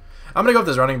good. I'm going to go with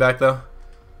this running back, though.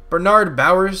 Bernard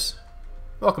Bowers.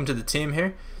 Welcome to the team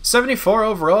here. 74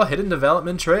 overall, hidden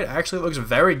development trait. Actually looks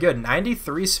very good.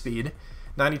 93 speed,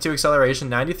 92 acceleration,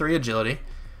 93 agility.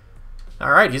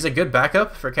 Alright, he's a good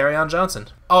backup for Kerryon Johnson.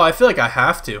 Oh, I feel like I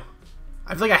have to.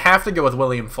 I feel like I have to go with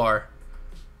William Farr.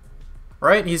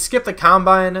 Right? He skipped the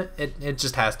combine. It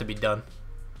just has to be done.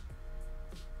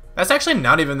 That's actually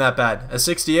not even that bad. A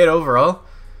 68 overall.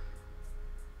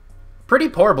 Pretty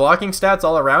poor blocking stats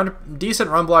all around. Decent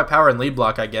run block power and lead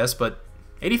block, I guess, but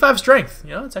 85 strength.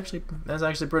 You know, that's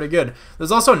actually pretty good.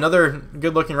 There's also another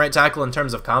good-looking right tackle in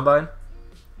terms of combine.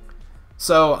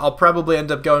 So I'll probably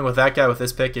end up going with that guy with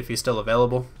this pick if he's still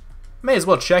available. May as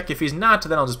well check. If he's not,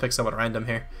 then I'll just pick someone random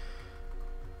here.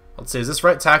 Let's see, is this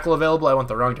right tackle available? I went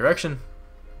the wrong direction.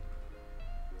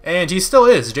 And he still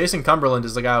is. Jason Cumberland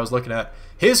is the guy I was looking at.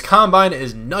 His combine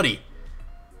is nutty.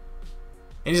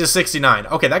 And he's a 69.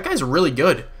 Okay, that guy's really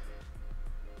good.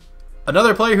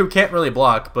 Another player who can't really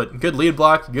block, but good lead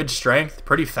block, good strength,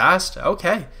 pretty fast.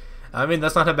 Okay. I mean,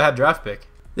 that's not a bad draft pick.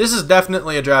 This is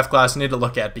definitely a draft class I need to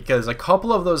look at because a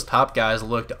couple of those top guys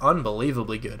looked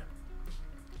unbelievably good.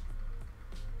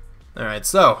 Alright,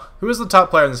 so, who is the top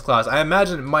player in this class? I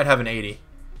imagine it might have an 80.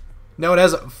 No, it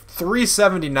has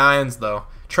 379s, though.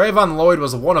 Trayvon Lloyd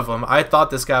was one of them. I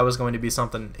thought this guy was going to be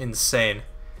something insane.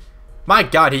 My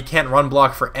god, he can't run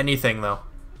block for anything, though.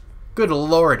 Good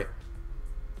lord. Is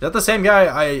that the same guy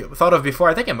I thought of before?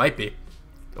 I think it might be.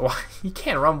 Well, he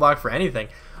can't run block for anything.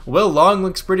 Will Long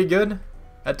looks pretty good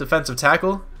at defensive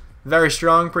tackle. Very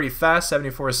strong, pretty fast,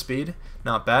 74 speed.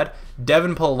 Not bad.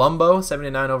 Devin Palumbo,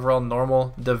 79 overall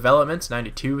normal development,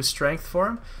 92 strength for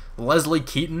him. Leslie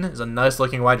Keaton is a nice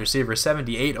looking wide receiver,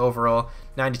 78 overall,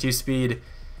 92 speed,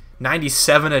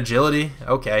 97 agility.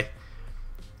 Okay.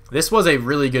 This was a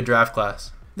really good draft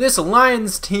class. This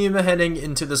Lions team heading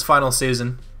into this final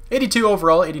season, 82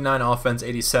 overall, 89 offense,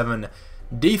 87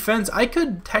 defense. I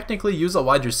could technically use a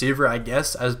wide receiver, I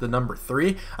guess, as the number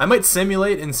 3. I might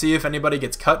simulate and see if anybody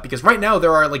gets cut, because right now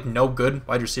there are like no good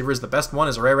wide receivers. The best one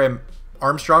is Ray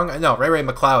Armstrong. No, Ray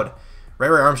McLeod. Ray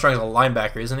Armstrong is a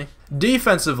linebacker, isn't he?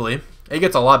 Defensively, it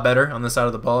gets a lot better on this side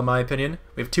of the ball, in my opinion.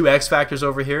 We have 2 X factors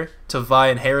over here, Tavai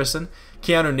and Harrison.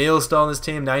 Keanu Neal still on this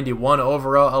team, 91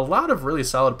 overall. A lot of really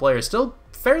solid players, still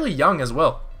fairly young as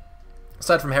well.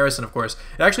 Aside from Harrison, of course.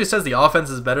 It actually says the offense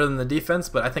is better than the defense,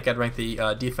 but I think I'd rank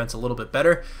the defense a little bit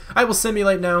better. I will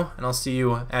simulate now, and I'll see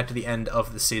you at the end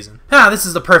of the season. This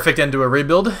is the perfect end to a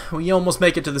rebuild. We almost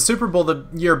make it to the Super Bowl the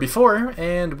year before,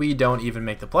 and we don't even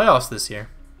make the playoffs this year.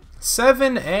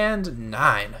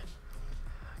 7-9.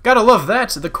 Gotta love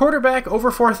that. The quarterback over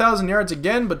 4,000 yards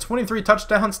again, but 23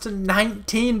 touchdowns to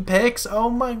 19 picks. Oh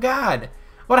my god.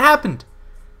 What happened?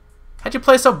 How'd you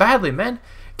play so badly, man?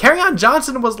 Kerryon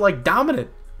Johnson was like dominant.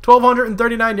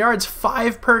 1,239 yards,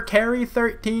 5 per carry,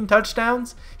 13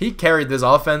 touchdowns. He carried this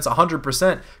offense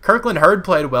 100%. Kirkland Hurd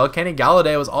played well. Kenny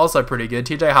Galladay was also pretty good.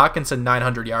 TJ Hawkinson,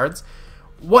 900 yards.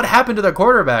 What happened to the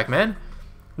quarterback, man?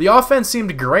 The offense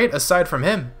seemed great aside from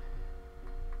him.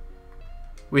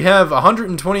 We have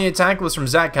 128 tackles from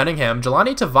Zach Cunningham.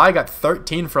 Jahlani Tavai got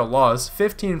 13 for a loss,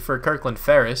 15 for Kirkland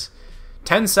Ferris,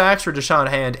 10 sacks for Deshaun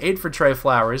Hand, 8 for Trey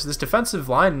Flowers. This defensive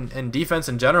line and defense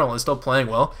in general is still playing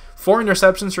well. 4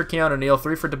 interceptions for Keanu Neal,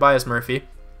 3 for Tobias Murphy,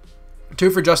 2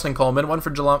 for Justin Coleman, 1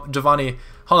 for Jahlani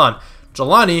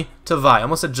Tavai. I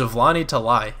almost said Jahlani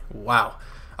Talai. Wow.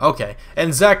 Okay.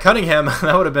 And Zach Cunningham,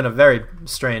 that would have been a very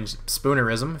strange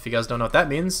spoonerism. If you guys don't know what that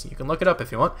means, you can look it up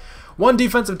if you want. 1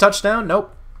 defensive touchdown.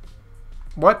 Nope.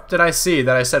 What did I see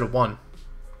that I said 1?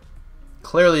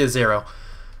 Clearly a 0.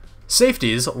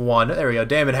 Safeties, 1. There we go.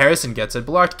 Damon Harrison gets it.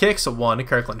 Blocked kicks, 1.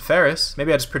 Kirkland Ferris.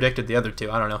 Maybe I just predicted the other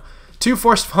 2. I don't know. 2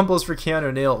 forced fumbles for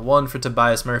Keanu Neal, 1 for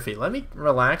Tobias Murphy. Let me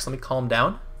relax. Let me calm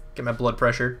down. Get my blood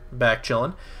pressure back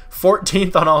chilling.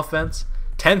 14th on offense.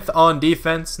 10th on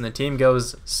defense. And the team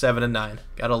goes 7-9.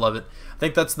 Gotta love it. I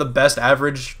think that's the best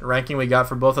average ranking we got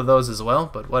for both of those as well.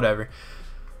 But whatever.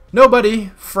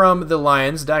 Nobody from the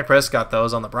Lions. Dak Prescott, though,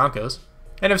 is on the Broncos.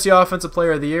 NFC Offensive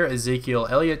Player of the Year, Ezekiel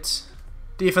Elliott.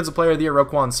 Defensive Player of the Year,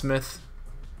 Roquan Smith.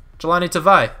 Jahlani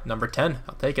Tavai, number 10.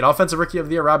 I'll take it. Offensive Rookie of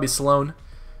the Year, Robbie Sloan.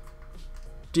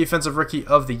 Defensive Rookie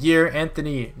of the Year,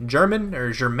 Anthony German,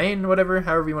 or Germain, whatever,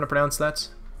 however you want to pronounce that.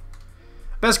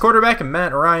 Best Quarterback,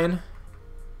 Matt Ryan.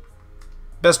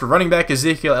 Best Running Back,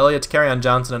 Ezekiel Elliott. Kerryon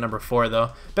Johnson at number 4,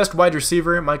 though. Best Wide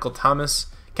Receiver, Michael Thomas.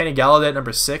 Kenny Galladay at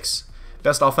number 6.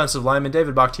 Best Offensive Lineman,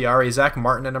 David Bakhtiari. Zach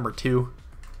Martin at number 2.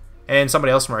 And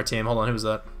somebody else from our team. Hold on, who was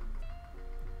that?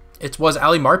 It was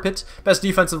Ali Marpet. Best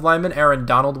defensive lineman, Aaron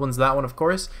Donald wins that one, of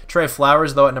course. Trey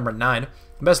Flowers, though, at number 9.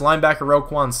 Best linebacker,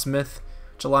 Roquan Smith.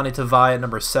 Jahlani Tavai at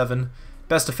number 7.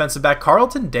 Best defensive back,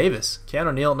 Carlton Davis.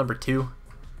 Keanu Neal at number 2.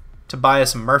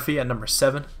 Tobias Murphy at number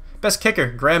 7. Best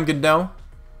kicker, Graham Gano.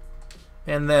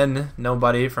 And then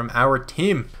nobody from our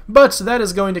team. But that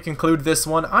is going to conclude this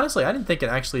one. Honestly, I didn't think it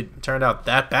actually turned out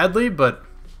that badly, but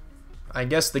I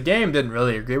guess the game didn't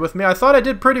really agree with me. I thought I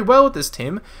did pretty well with this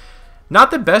team. Not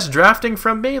the best drafting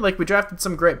from me. Like, we drafted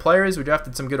some great players. We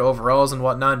drafted some good overalls and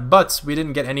whatnot, but we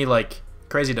didn't get any, like,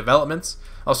 crazy developments.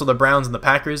 Also, the Browns and the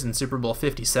Packers in Super Bowl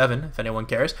 57, if anyone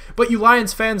cares. But you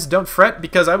Lions fans, don't fret,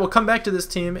 because I will come back to this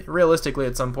team realistically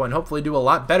at some point and hopefully do a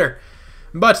lot better.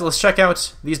 But let's check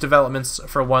out these developments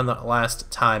for one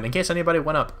last time, in case anybody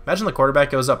went up. Imagine the quarterback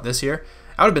goes up this year.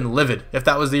 I would have been livid if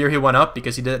that was the year he went up,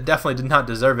 because he definitely did not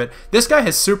deserve it. This guy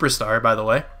has superstar, by the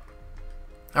way.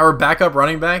 Our backup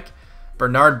running back,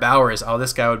 Bernard Bowers. Oh,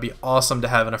 this guy would be awesome to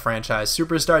have in a franchise.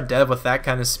 Superstar dev with that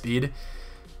kind of speed.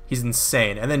 He's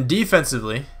insane. And then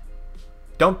defensively,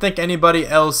 don't think anybody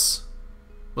else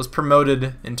was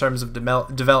promoted in terms of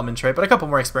development trait, but a couple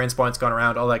more experience points going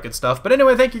around, all that good stuff. But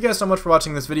anyway, thank you guys so much for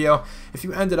watching this video. If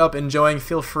you ended up enjoying,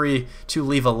 feel free to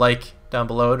leave a like down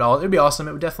below. It would be awesome.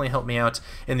 It would definitely help me out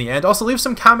in the end. Also, leave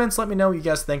some comments. Let me know what you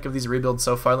guys think of these rebuilds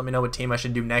so far. Let me know what team I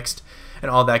should do next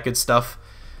and all that good stuff.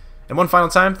 And one final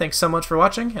time, thanks so much for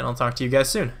watching, and I'll talk to you guys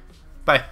soon.